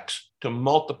chose sex to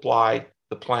multiply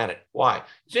the planet. Why?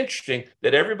 It's interesting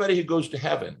that everybody who goes to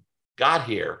heaven got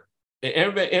here.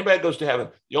 Anybody goes to heaven,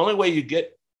 the only way you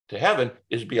get to heaven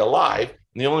is be alive.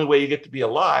 And the only way you get to be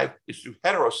alive is through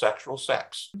heterosexual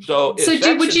sex. So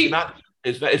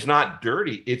it's not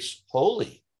dirty, it's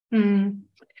holy.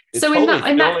 So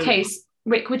in that case,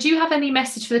 Rick, would you have any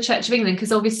message for the Church of England?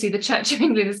 Because obviously the Church of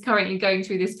England is currently going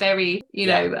through this very,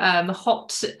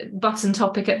 hot button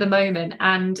topic at the moment.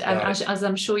 And as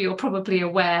I'm sure you're probably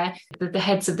aware, the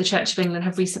heads of the Church of England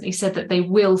have recently said that they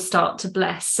will start to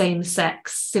bless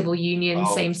same-sex civil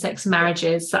unions, same-sex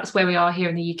marriages. That's where we are here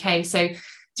in the UK. So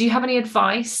do you have any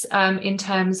advice in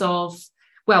terms of,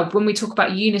 well, when we talk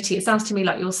about unity, it sounds to me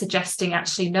like you're suggesting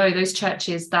actually, no, those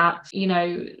churches that,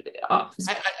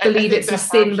 believe it's a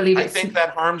sin, I think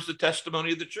that harms the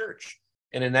testimony of the church.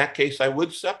 And in that case, I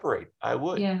would separate. I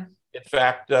would. Yeah. In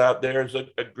fact, there's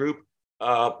a group,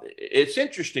 it's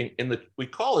interesting, we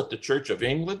call it the Church of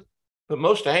England, but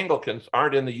most Anglicans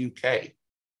aren't in the UK.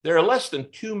 There are less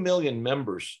than 2 million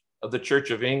members of the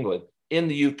Church of England in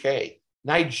the UK.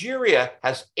 Nigeria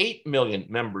has 8 million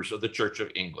members of the Church of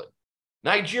England.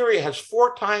 Nigeria has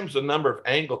 4 times the number of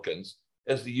Anglicans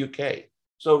as the UK.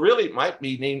 So really it might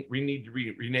be we need to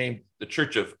rename the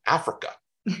Church of Africa.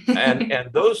 And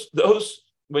those,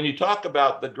 when you talk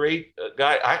about the great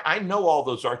guy, I know all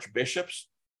those archbishops.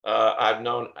 I've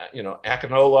known,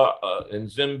 Akinola,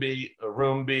 Nzimbi,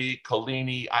 Rumbi,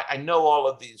 Kolini. I know all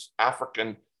of these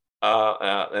African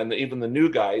and even the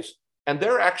new guys. And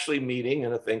they're actually meeting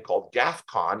in a thing called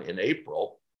GAFCON in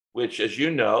April, which, as you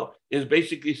know, is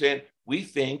basically saying, we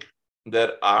think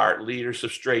that our leaders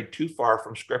have strayed too far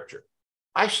from Scripture.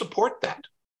 I support that.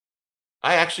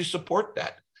 I actually support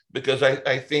that because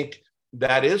I think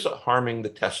that is harming the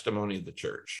testimony of the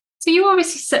church. So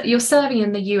you're serving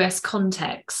in the US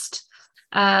context,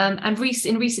 and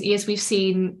in recent years we've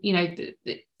seen, the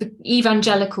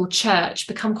evangelical church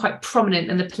become quite prominent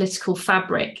in the political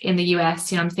fabric in the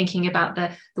US. I'm thinking about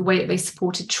the way that they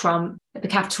supported Trump, the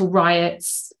Capitol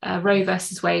riots, Roe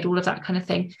versus Wade, all of that kind of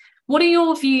thing. What are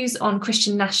your views on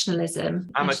Christian nationalism?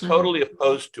 I'm totally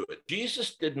opposed to it.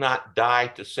 Jesus did not die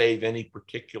to save any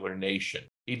particular nation.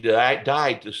 He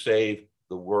died to save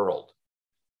the world.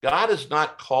 God has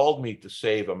not called me to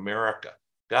save America.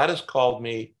 God has called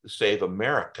me to save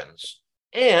Americans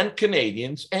and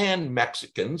Canadians and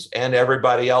Mexicans and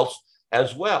everybody else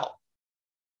as well.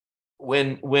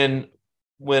 When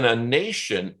a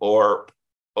nation or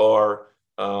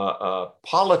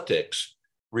politics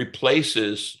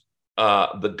replaces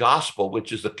the gospel,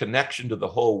 which is the connection to the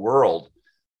whole world,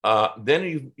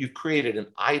 then you've created an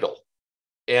idol.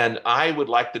 And I would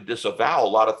like to disavow a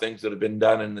lot of things that have been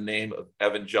done in the name of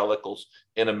evangelicals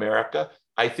in America.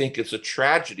 I think it's a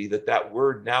tragedy that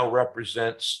word now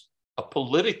represents a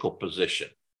political position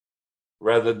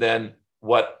rather than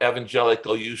what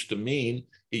evangelical used to mean.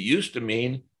 It used to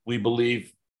mean we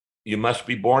believe you must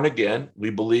be born again. We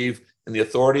believe in the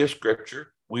authority of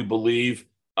Scripture. We believe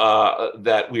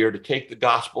that we are to take the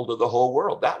gospel to the whole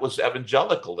world. That was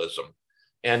evangelicalism.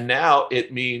 And now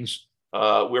it means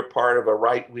we're part of a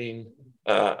right-wing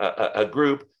a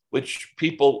group, which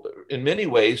people in many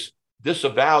ways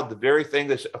disavowed the very thing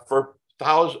that for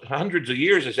hundreds of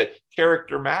years they said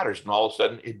character matters, and all of a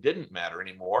sudden it didn't matter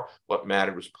anymore. What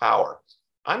mattered was power.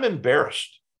 I'm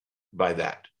embarrassed by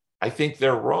that. I think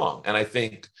they're wrong, and I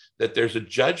think that there's a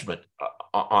judgment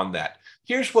on that.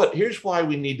 Here's why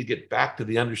we need to get back to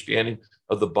the understanding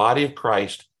of the body of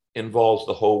Christ involves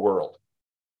the whole world.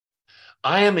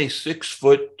 I am a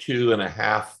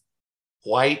 6'2.5"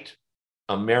 white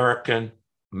American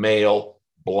male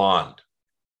blonde.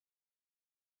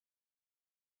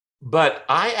 But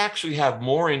I actually have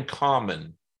more in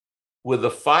common with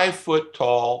a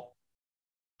 5-foot-tall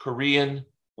Korean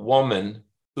woman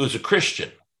who's a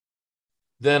Christian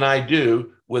than I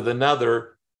do with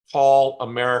another tall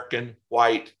American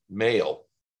white male,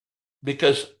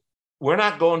 because we're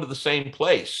not going to the same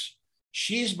place.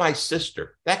 She's my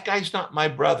sister. That guy's not my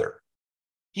brother.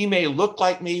 He may look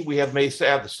like me. We may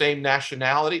have the same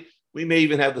nationality. We may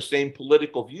even have the same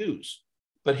political views,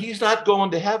 but he's not going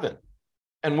to heaven.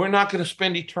 And we're not going to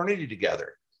spend eternity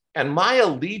together. And my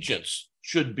allegiance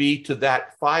should be to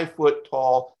that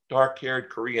 5-foot-tall, dark-haired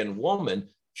Korean woman.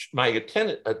 My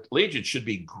allegiance should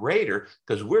be greater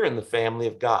because we're in the family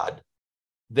of God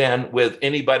than with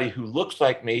anybody who looks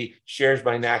like me, shares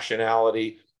my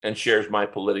nationality, and shares my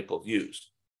political views.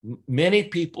 Many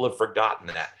people have forgotten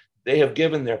that. They have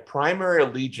given their primary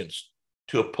allegiance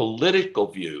to a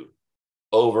political view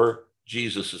over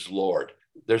Jesus as Lord.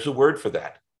 There's a word for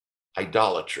that: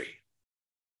 idolatry.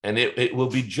 And it will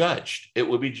be judged. It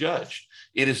will be judged.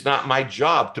 It is not my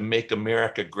job to make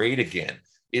America great again.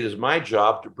 It is my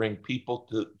job to bring people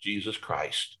to Jesus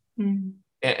Christ. Mm.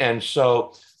 And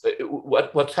so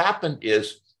what's happened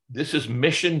is this is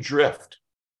mission drift.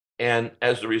 And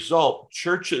as a result,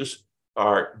 churches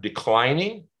are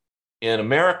declining in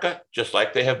America, just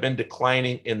like they have been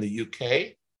declining in the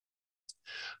UK.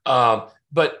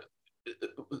 But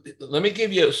let me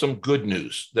give you some good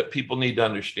news that people need to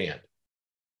understand.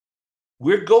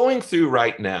 We're going through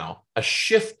right now a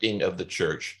shifting of the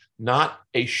church, not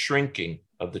a shrinking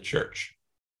of the church.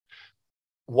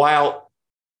 While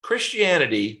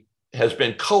Christianity has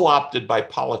been co-opted by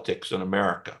politics in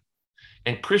America,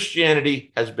 and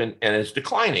Christianity has been and is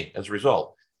declining as a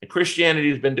result, and Christianity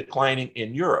has been declining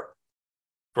in Europe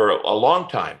for a long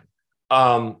time,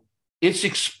 it's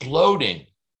exploding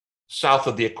south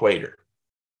of the equator.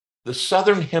 The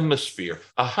Southern Hemisphere,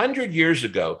 100 years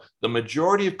ago, the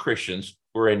majority of Christians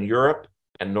were in Europe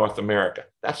and North America.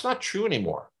 That's not true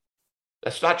anymore.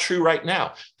 That's not true right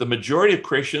now. The majority of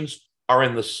Christians are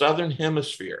in the Southern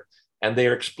Hemisphere, and they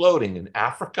are exploding in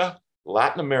Africa,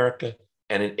 Latin America,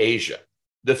 and in Asia.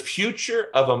 The future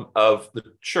of the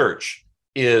church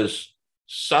is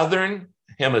Southern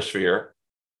Hemisphere,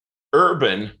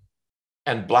 urban,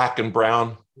 and black and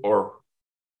brown, or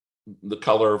the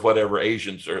color of whatever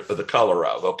Asians are the color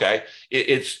of, okay?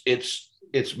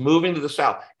 It's moving to the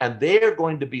south, and they're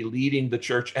going to be leading the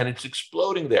church, and it's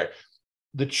exploding there.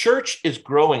 The church is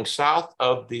growing south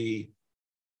of the,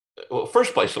 well,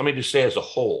 first place, let me just say as a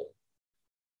whole,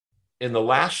 in the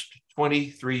last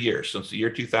 23 years, since the year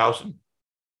 2000,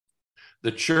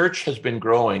 the church has been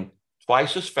growing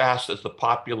twice as fast as the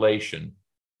population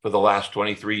for the last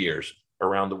 23 years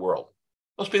around the world.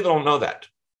 Most people don't know that.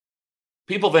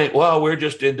 People think, well, we're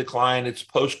just in decline. It's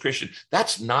post-Christian.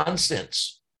 That's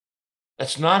nonsense.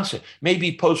 That's nonsense.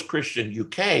 Maybe post-Christian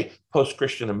UK,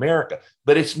 post-Christian America,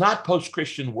 but it's not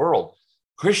post-Christian world.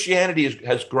 Christianity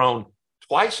has grown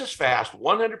twice as fast,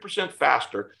 100%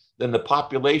 faster than the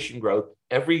population growth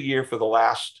every year for the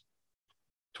last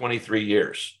 23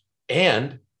 years.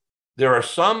 And there are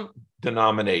some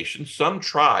denominations, some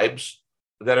tribes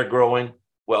that are growing.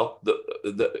 Well,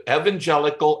 the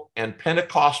evangelical and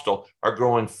Pentecostal are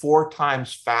growing 4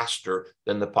 times faster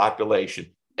than the population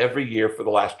every year for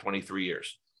the last 23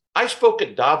 years. I spoke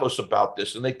at Davos about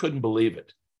this, and they couldn't believe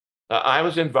it. I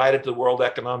was invited to the World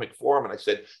Economic Forum, and I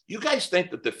said, you guys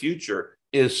think that the future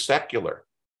is secular.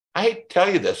 I hate to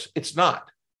tell you this, it's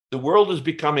not. The world is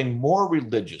becoming more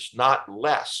religious, not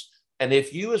less. And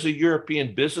if you as a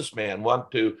European businessman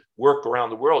want to work around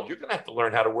the world, you're going to have to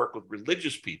learn how to work with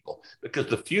religious people, because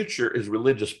the future is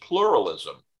religious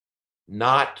pluralism,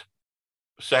 not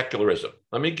secularism.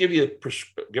 Let me give you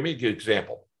an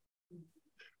example.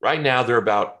 Right now, there are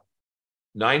about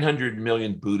 900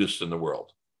 million Buddhists in the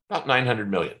world, about 900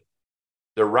 million.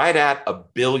 They're right at 1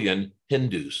 billion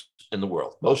Hindus in the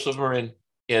world. Most of them are in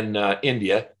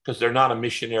India because they're not a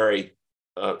missionary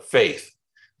faith.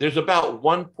 There's about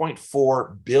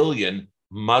 1.4 billion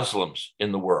Muslims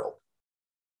in the world.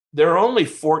 There are only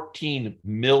 14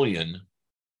 million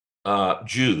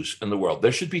Jews in the world.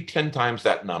 There should be 10 times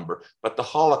that number, but the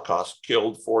Holocaust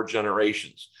killed 4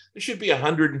 generations. There should be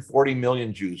 140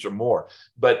 million Jews or more.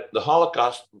 But the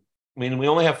Holocaust, I mean, we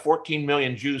only have 14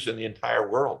 million Jews in the entire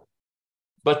world.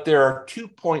 But there are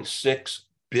 2.6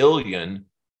 billion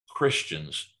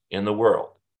Christians in the world.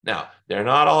 Now, they're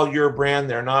not all your brand,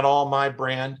 they're not all my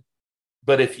brand,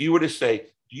 but if you were to say,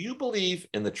 do you believe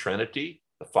in the Trinity,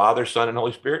 the Father, Son, and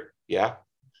Holy Spirit? Yeah.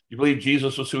 You believe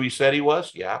Jesus was who he said he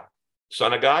was? Yeah.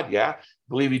 Son of God? Yeah. You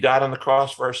believe he died on the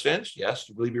cross for our sins? Yes.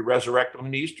 You believe he resurrected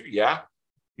on Easter? Yeah.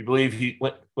 You believe he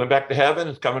went back to heaven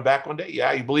and is coming back one day?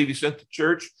 Yeah. You believe he sent the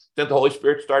church, sent the Holy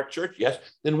Spirit to start church? Yes.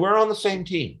 Then we're on the same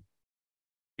team.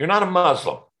 You're not a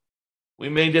Muslim. We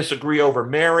may disagree over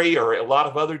Mary or a lot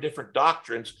of other different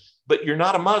doctrines, but you're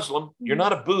not a Muslim, you're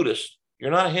not a Buddhist, you're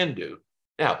not a Hindu.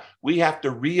 Now, we have to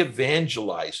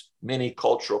re-evangelize many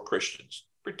cultural Christians,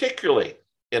 particularly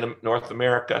in North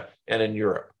America and in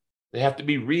Europe. They have to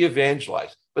be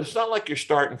re-evangelized, but it's not like you're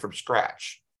starting from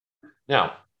scratch.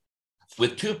 Now,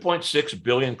 with 2.6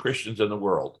 billion Christians in the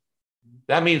world,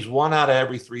 that means 1 out of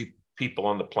every 3 people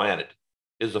on the planet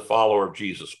is a follower of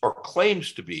Jesus or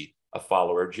claims to be a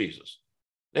follower of Jesus.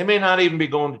 They may not even be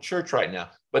going to church right now,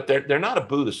 but they're not a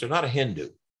Buddhist, they're not a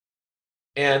Hindu.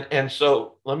 And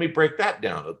so let me break that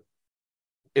down.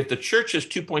 If the church is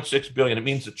 2.6 billion, it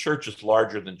means the church is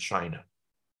larger than China.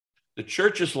 The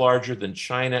church is larger than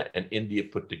China and India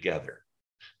put together.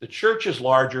 The church is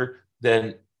larger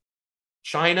than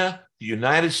China, the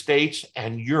United States,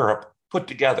 and Europe put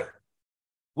together.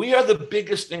 We are the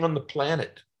biggest thing on the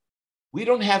planet. We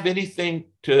don't have anything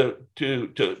to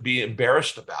be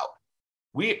embarrassed about.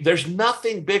 There's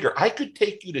nothing bigger. I could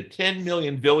take you to 10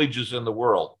 million villages in the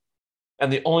world,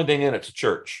 and the only thing in it's a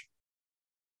church.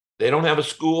 They don't have a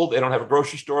school. They don't have a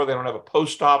grocery store. They don't have a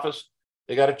post office.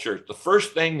 They got a church. The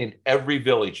first thing in every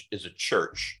village is a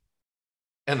church.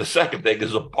 And the second thing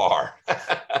is a bar.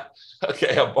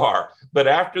 Okay, a bar. But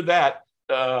after that,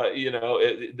 we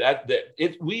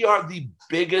are the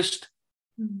biggest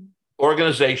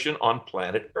organization on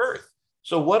planet Earth.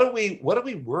 So what are we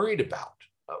worried about?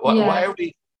 Why are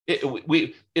we?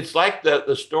 It's like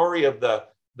the story of the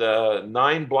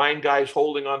 9 blind guys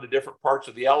holding on to different parts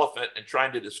of the elephant and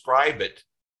trying to describe it.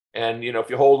 And if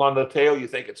you hold on to the tail, you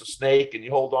think it's a snake, and you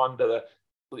hold on to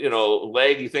the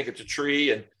leg, you think it's a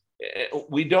tree. And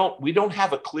we don't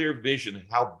have a clear vision of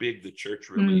how big the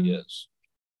church really is.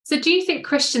 So do you think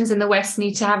Christians in the West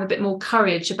need to have a bit more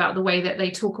courage about the way that they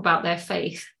talk about their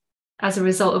faith as a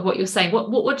result of what you're saying?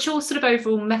 What's your sort of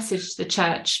overall message to the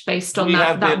church based on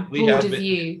that broader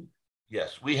view?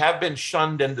 Yes, we have been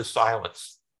shunned into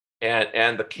silence,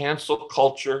 and the cancel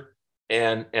culture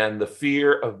and the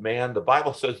fear of man. The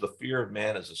Bible says the fear of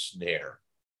man is a snare.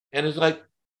 And it's like,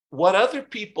 what other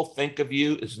people think of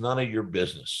you is none of your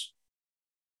business.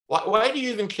 Why do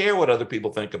you even care what other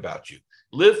people think about you?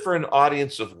 Live for an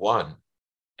audience of one.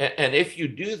 And if you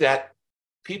do that,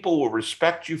 people will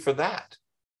respect you for that.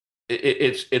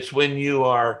 It's when you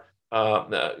are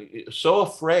so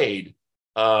afraid,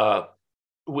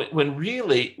 when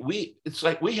really it's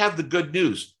like we have the good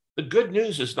news. The good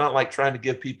news is not like trying to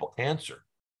give people cancer.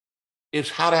 It's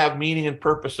how to have meaning and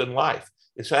purpose in life.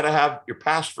 It's how to have your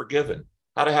past forgiven,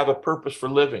 how to have a purpose for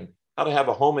living, how to have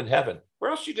a home in heaven. Where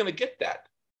else are you going to get that?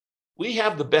 We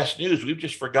have the best news. We've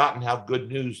just forgotten how good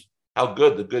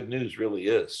the good news really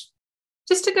is.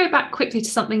 Just to go back quickly to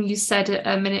something you said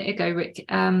a minute ago, Rick,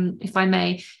 if I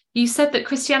may, you said that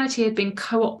Christianity had been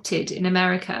co-opted in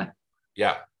America.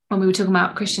 Yeah. When we were talking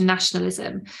about Christian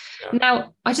nationalism. Yeah.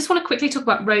 Now, I just want to quickly talk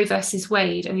about Roe versus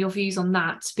Wade and your views on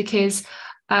that, because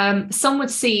some would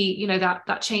see,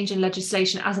 that change in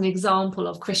legislation as an example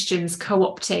of Christians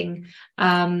co-opting,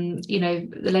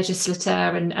 the legislature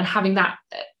and having that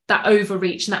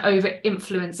overreach and that over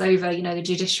influence over, the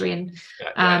judiciary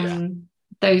and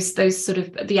those sort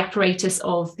of the apparatus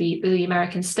of the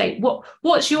American state.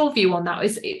 What's your view on that?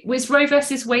 Was Roe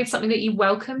versus Wade something that you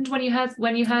welcomed when you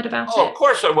heard about it? Of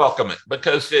course I welcome it,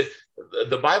 because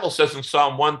the Bible says in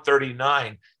Psalm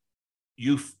 139,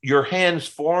 your hands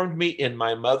formed me in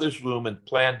my mother's womb and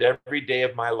planned every day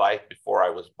of my life before I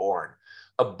was born.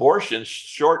 Abortion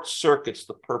short circuits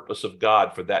the purpose of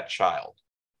God for that child.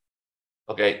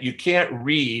 Okay, you can't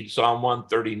read Psalm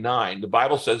 139. The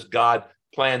Bible says God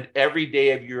planned every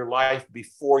day of your life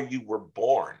before you were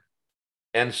born.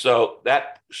 And so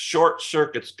that short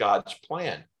circuits God's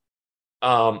plan.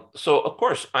 So of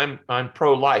course I'm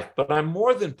pro-life, but I'm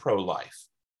more than pro-life.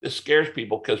 This scares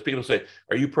people because people say,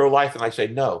 are you pro-life? And I say,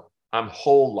 no, I'm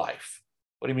whole life.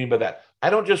 What do you mean by that? I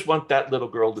don't just want that little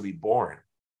girl to be born.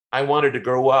 I want her to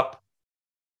grow up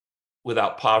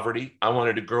without poverty. I want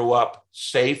her to grow up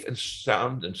safe and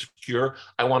sound and secure.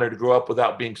 I want her to grow up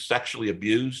without being sexually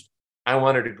abused. I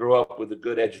want her to grow up with a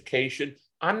good education.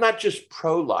 I'm not just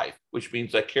pro-life, which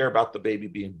means I care about the baby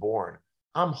being born.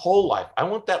 I'm whole life. I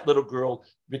want that little girl to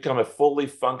become a fully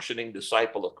functioning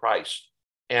disciple of Christ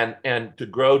and to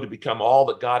grow to become all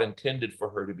that God intended for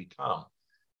her to become.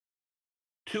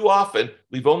 Too often,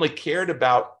 we've only cared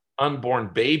about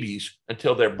unborn babies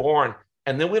until they're born,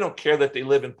 and then we don't care that they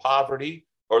live in poverty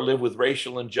or live with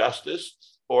racial injustice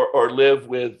or live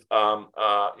with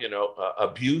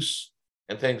abuse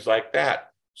and things like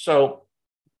that. So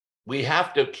we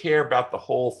have to care about the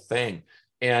whole thing.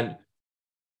 And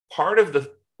part of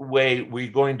the way we're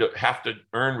going to have to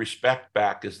earn respect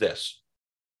back is this.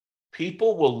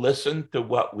 People will listen to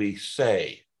what we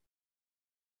say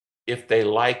if they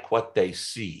like what they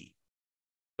see,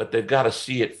 but they've got to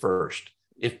see it first.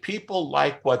 If people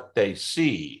like what they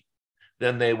see,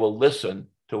 then they will listen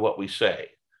to what we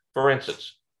say. For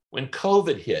instance, when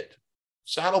COVID hit,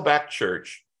 Saddleback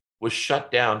Church was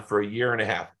shut down for a year and a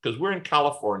half because we're in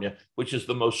California, which is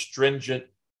the most stringent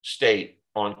state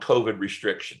on COVID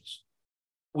restrictions.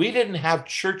 We didn't have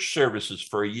church services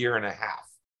for a year and a half.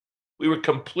 We were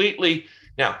completely,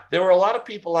 now, there were a lot of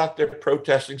people out there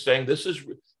protesting saying this is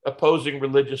opposing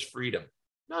religious freedom.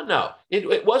 No,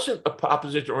 it wasn't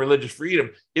opposition to religious freedom.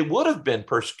 It would have been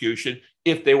persecution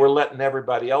if they were letting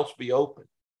everybody else be open.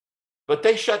 But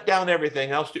they shut down everything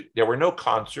else too. There were no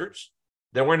concerts.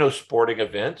 There were no sporting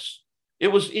events. It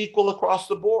was equal across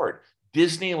the board.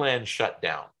 Disneyland shut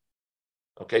down.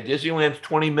 Okay, Disneyland's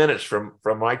 20 minutes from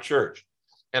my church.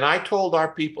 And I told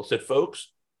our people, said,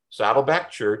 folks,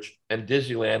 Saddleback Church and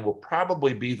Disneyland will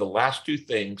probably be the last two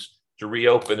things to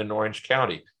reopen in Orange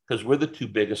County because we're the two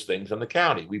biggest things in the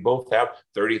county. We both have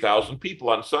 30,000 people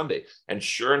on Sunday. And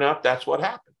sure enough, that's what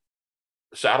happened.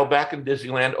 Saddleback and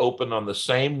Disneyland opened on the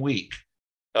same week.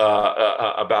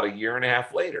 about a year and a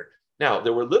half later. Now,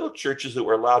 there were little churches that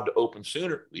were allowed to open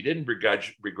sooner. We didn't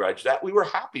begrudge that. We were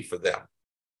happy for them.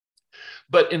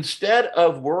 But instead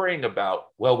of worrying about,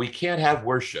 well, we can't have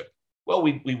worship, well,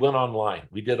 we went online.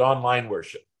 We did online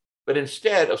worship. But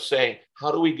instead of saying,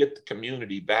 how do we get the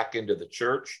community back into the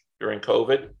church during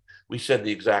COVID? We said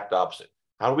the exact opposite.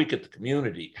 How do we get the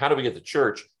community? How do we get the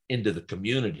church into the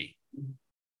community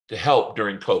to help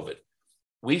during COVID?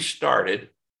 We started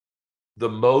the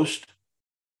most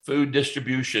food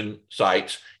distribution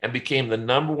sites and became the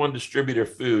 #1 distributor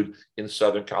of food in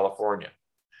Southern California.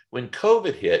 When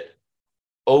COVID hit,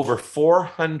 over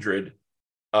 400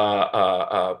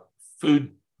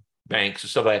 food banks and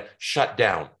stuff like that shut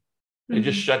down. They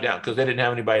just shut down because they didn't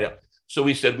have anybody else. So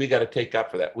we said, we got to take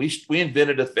up for that. We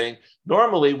invented a thing.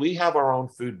 Normally, we have our own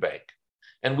food bank,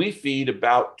 and we feed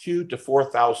about 2,000 to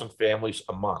 4,000 families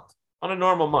a month on a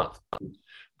normal month.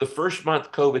 The first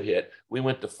month COVID hit, we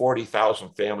went to 40,000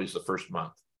 families the first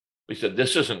month. We said,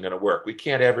 this isn't going to work. We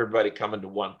can't have everybody come into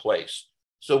one place.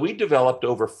 So we developed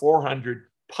over 400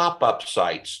 pop-up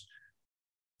sites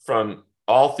from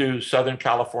all through Southern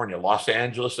California, Los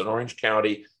Angeles and Orange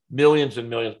County, millions and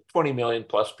millions, 20 million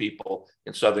plus people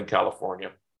in Southern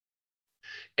California.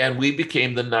 And we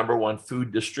became the #1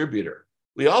 food distributor.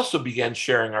 We also began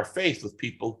sharing our faith with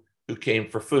people who came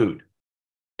for food.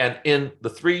 And in the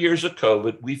 3 years of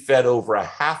COVID, we fed over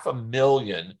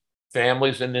 500,000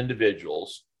 families and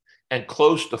individuals, and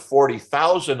close to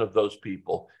 40,000 of those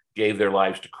people gave their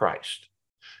lives to Christ.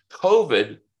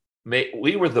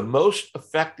 We were the most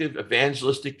effective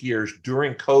evangelistic years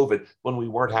during COVID when we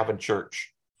weren't having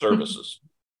church services.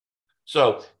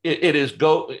 So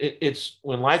it's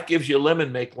when life gives you a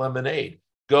lemon, make lemonade.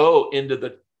 Go into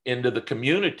the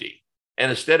community.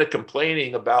 And instead of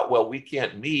complaining about, well, we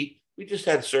can't meet, we just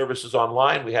had services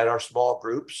online. We had our small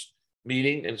groups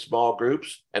meeting in small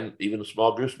groups, and even the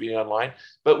small groups being online.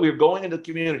 But we're going into the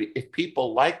community. If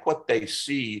people like what they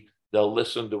see, they'll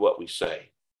listen to what we say.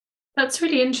 That's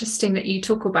really interesting that you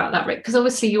talk about that, Rick, because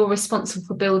obviously you're responsible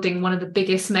for building one of the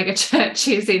biggest mega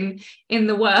churches in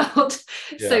the world.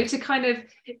 Yeah. So to kind of,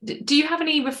 do you have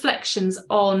any reflections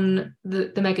on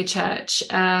the mega church?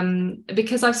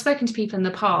 Because I've spoken to people in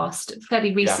the past,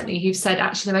 fairly recently, who've said,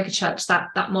 actually, the mega church,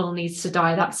 that model needs to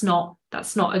die. That's not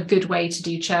a good way to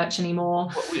do church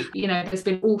anymore. There's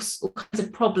been all kinds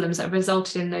of problems that have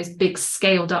resulted in those big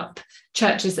scaled up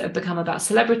churches that have become about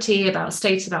celebrity, about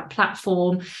status, about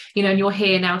platform, and you're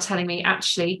here now telling me,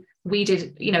 actually, we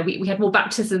did, we had more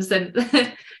baptisms than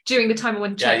during the time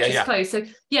when churches closed. So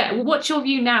what's your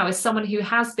view now as someone who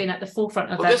has been at the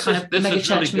forefront of that kind of mega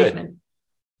church movement?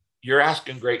 You're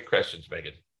asking great questions,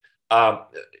 Megan.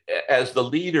 As the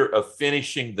leader of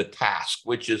finishing the task,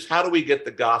 which is how do we get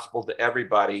the gospel to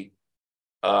everybody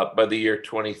by the year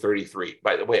 2033?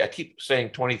 By the way, I keep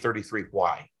saying 2033.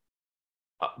 Why?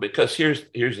 Because here's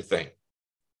the thing.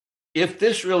 If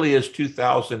this really is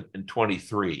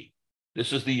 2023,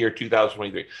 this is the year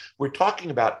 2023, we're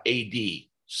talking about AD,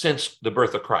 since the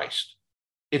birth of Christ.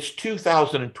 It's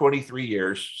 2023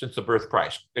 years since the birth of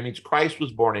Christ. That means Christ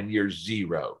was born in year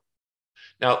 0.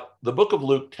 Now, the book of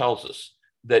Luke tells us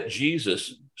that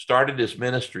Jesus started his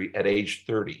ministry at age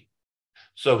 30.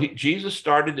 So Jesus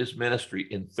started his ministry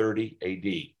in 30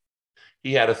 AD.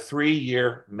 He had a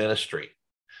 3-year ministry.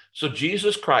 So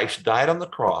Jesus Christ died on the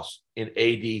cross in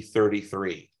AD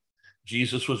 33.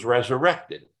 Jesus was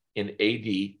resurrected in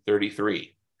AD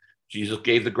 33. Jesus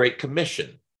gave the Great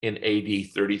Commission in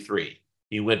AD 33.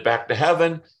 He went back to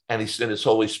heaven and he sent his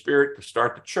Holy Spirit to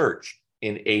start the church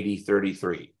in AD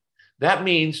 33. That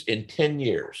means in 10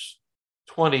 years,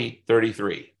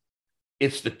 2033,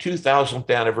 it's the 2000th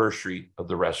anniversary of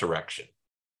the resurrection.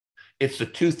 It's the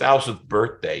 2000th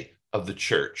birthday of the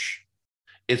church.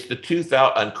 It's the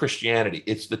 2000th on Christianity.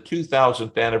 It's the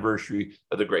 2000th anniversary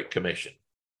of the Great Commission.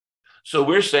 So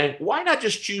we're saying, why not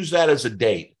just choose that as a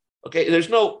date? Okay, there's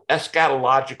no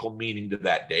eschatological meaning to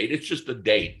that date. It's just a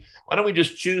date. Why don't we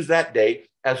just choose that date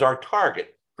as our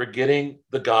target for getting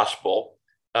the gospel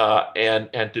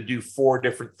and to do 4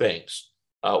 different things.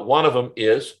 One of them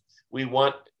is we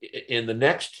want in the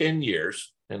next 10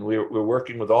 years, and we're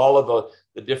working with all of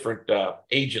the different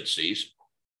agencies.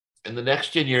 In the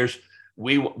next 10 years,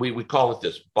 we call it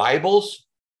this: Bibles,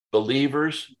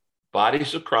 believers,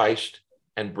 bodies of Christ,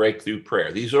 and breakthrough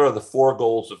prayer. These are the 4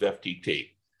 goals of FTT.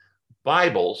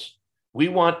 Bibles, we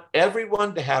want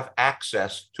everyone to have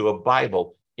access to a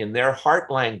Bible in their heart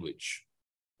language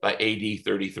by AD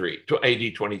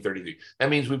 2033. That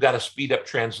means we've got to speed up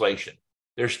translation.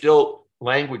 There's still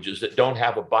languages that don't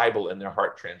have a Bible in their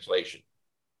heart translation.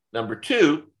 Number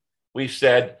 2, we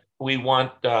said we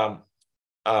want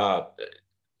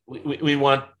We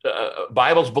want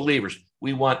Bible's believers.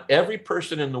 We want every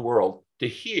person in the world to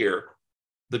hear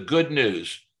the good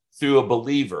news through a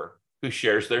believer who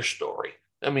shares their story.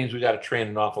 That means we got to train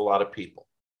an awful lot of people.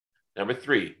 Number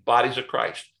 3, bodies of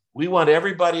Christ. We want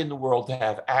everybody in the world to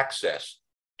have access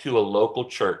to a local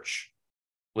church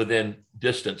within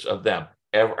distance of them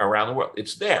around the world.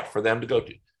 It's there for them to go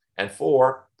to. And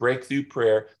 4, breakthrough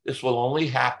prayer. This will only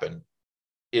happen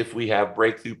if we have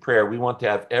breakthrough prayer. We want to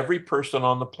have every person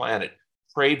on the planet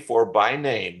prayed for by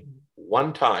name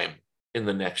one time in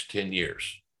the next 10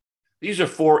 years. These are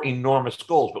 4 enormous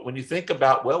goals. But when you think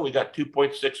about, well, we got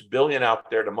 2.6 billion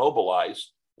out there to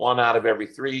mobilize, 1 out of every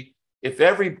 3. If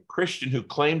every Christian who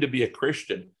claimed to be a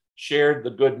Christian shared the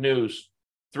good news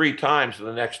 3 times in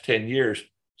the next 10 years,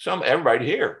 everybody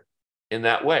here in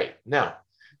that way. Now,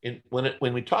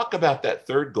 when we talk about that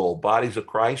 3rd goal, bodies of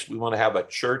Christ, we want to have a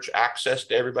church access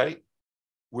to everybody.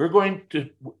 We're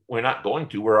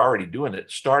already doing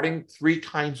it, starting 3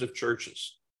 kinds of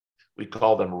churches. We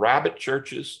call them rabbit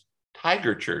churches,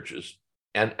 tiger churches,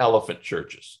 and elephant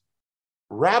churches.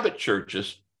 Rabbit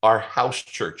churches are house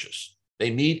churches. They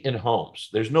meet in homes.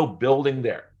 There's no building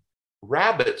there.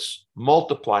 Rabbits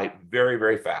multiply very,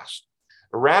 very fast.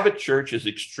 A rabbit church is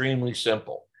extremely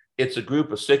simple. It's a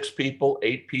group of 6 people,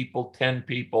 8 people, 10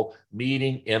 people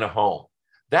meeting in a home.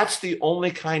 That's the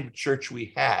only kind of church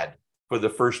we had for the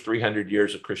first 300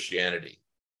 years of Christianity.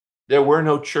 There were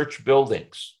no church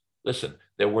buildings. Listen,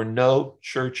 there were no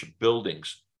church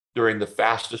buildings during the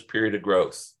fastest period of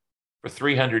growth. For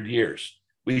 300 years,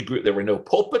 there were no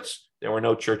pulpits, there were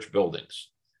no church buildings.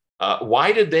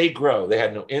 Why did they grow? They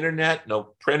had no internet,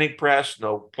 no printing press,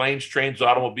 no planes, trains,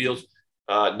 automobiles.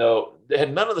 They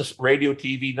had none of this radio,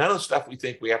 TV, none of the stuff we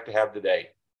think we have to have today.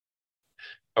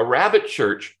 A rabbit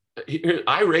church,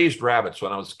 I raised rabbits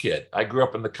when I was a kid. I grew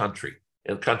up in the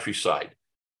countryside.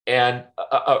 And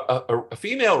a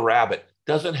female rabbit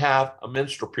doesn't have a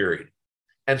menstrual period.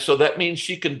 And so that means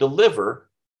she can deliver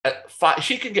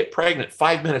she can get pregnant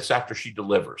 5 minutes after she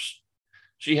delivers.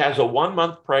 She has a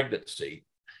 1-month pregnancy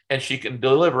and she can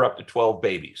deliver up to 12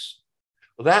 babies.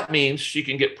 Well, that means she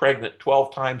can get pregnant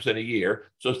 12 times in a year.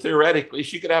 So theoretically,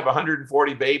 she could have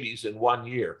 140 babies in 1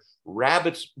 year.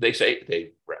 Rabbits, they say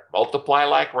they multiply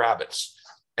like rabbits.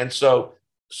 And so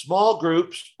small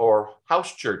groups or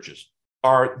house churches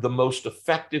are the most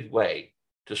effective way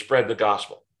to spread the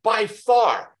gospel. By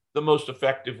far the most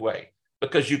effective way,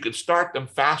 because you can start them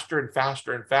faster and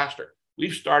faster and faster.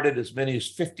 We've started as many as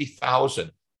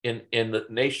 50,000 in the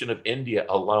nation of India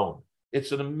alone.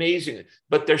 It's an amazing,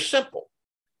 but they're simple.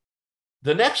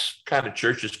 The next kind of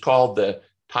church is called the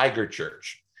tiger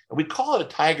church. And we call it a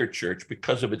tiger church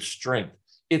because of its strength.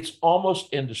 It's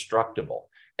almost indestructible.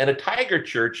 And a tiger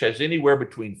church has anywhere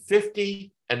between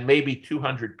 50 and maybe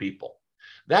 200 people.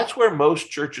 That's where most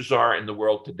churches are in the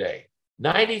world today.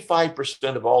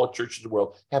 95% of all the churches in the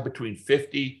world have between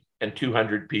 50 and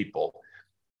 200 people.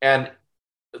 And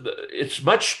it's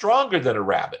much stronger than a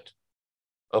rabbit.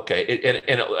 Okay,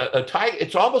 a tiger,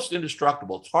 it's almost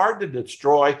indestructible. It's hard to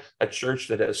destroy a church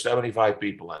that has 75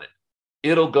 people in it.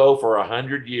 It'll go for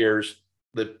 100 years.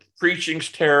 The preaching's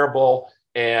terrible,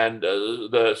 and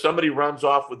somebody runs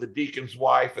off with the deacon's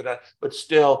wife, but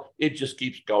still, it just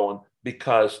keeps going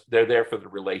because they're there for the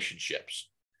relationships.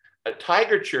 A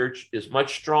tiger church is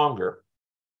much stronger,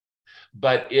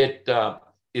 but it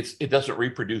doesn't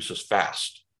reproduce as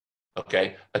fast.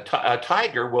 Okay, a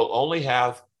tiger will only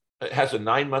has a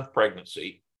 9-month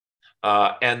pregnancy,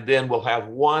 and then we'll have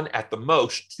 1 at the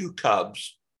most 2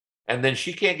 cubs, and then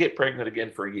she can't get pregnant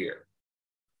again for a year.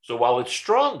 So while it's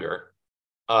stronger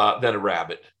than a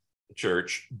rabbit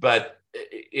church, but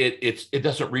it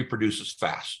doesn't reproduce as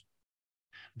fast.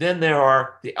 Then there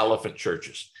are the elephant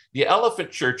churches. The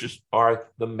elephant churches are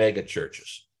the mega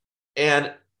churches.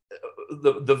 And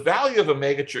the value of a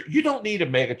mega church, you don't need a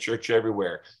mega church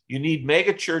everywhere. You need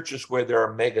mega churches where there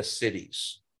are mega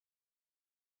cities.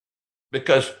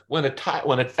 Because when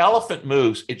an elephant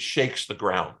moves, it shakes the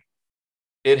ground.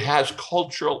 It has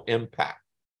cultural impact.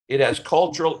 It has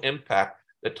cultural impact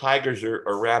that tigers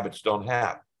or rabbits don't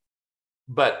have.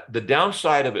 But the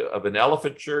downside of an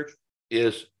elephant church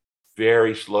is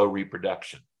very slow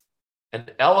reproduction. An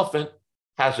elephant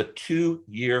has a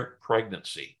 2-year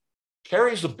pregnancy,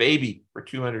 carries a baby for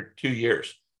 2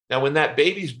 years. Now, when that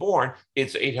baby's born,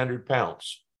 it's 800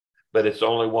 pounds, but it's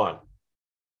only 1.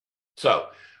 So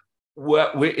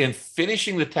in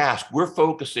finishing the task, we're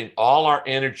focusing all our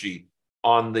energy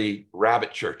on the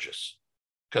rabbit churches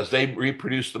because they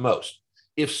reproduce the most.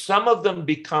 If some of them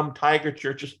become tiger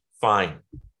churches, fine.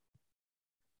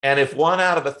 And if 1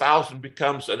 out of 1,000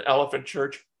 becomes an elephant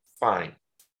church, fine.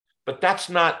 but that's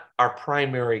not our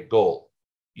primary goal.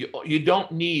 You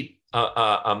don't need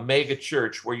a mega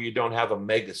church where you don't have a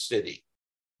mega city,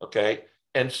 okay?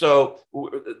 And so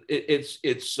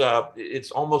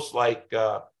it's almost like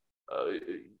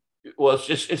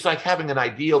it's like having an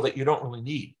ideal that you don't really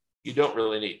need. You don't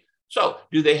really need. So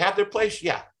do they have their place?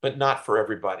 Yeah, but not for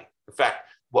everybody. In fact,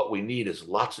 what we need is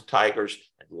lots of tigers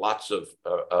and lots of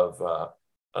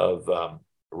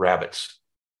rabbits.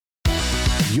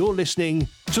 You're listening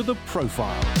to The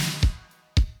Profile.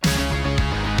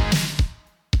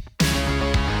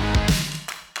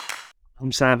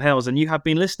 I'm Sam Hales, and you have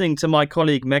been listening to my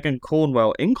colleague Megan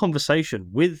Cornwell in conversation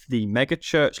with the mega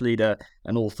church leader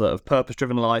and author of Purpose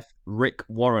Driven Life, Rick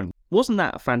Warren. Wasn't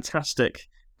that a fantastic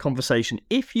conversation?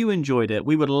 If you enjoyed it,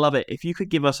 we would love it if you could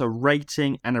give us a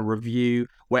rating and a review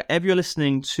wherever you're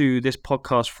listening to this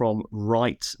podcast from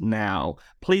right now.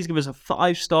 Please give us a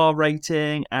 5-star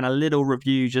rating and a little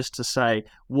review just to say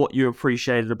what you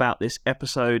appreciated about this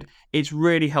episode. It's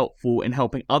really helpful in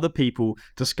helping other people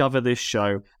discover this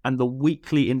show and the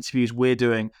weekly interviews we're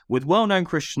doing with well-known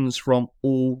Christians from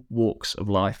all walks of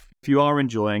life. If you are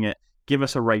enjoying it, give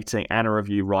us a rating and a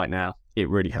review right now. It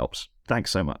really helps.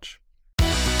 Thanks so much.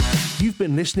 You've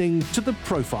been listening to The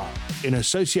Profile in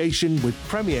association with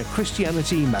Premier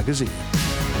Christianity Magazine.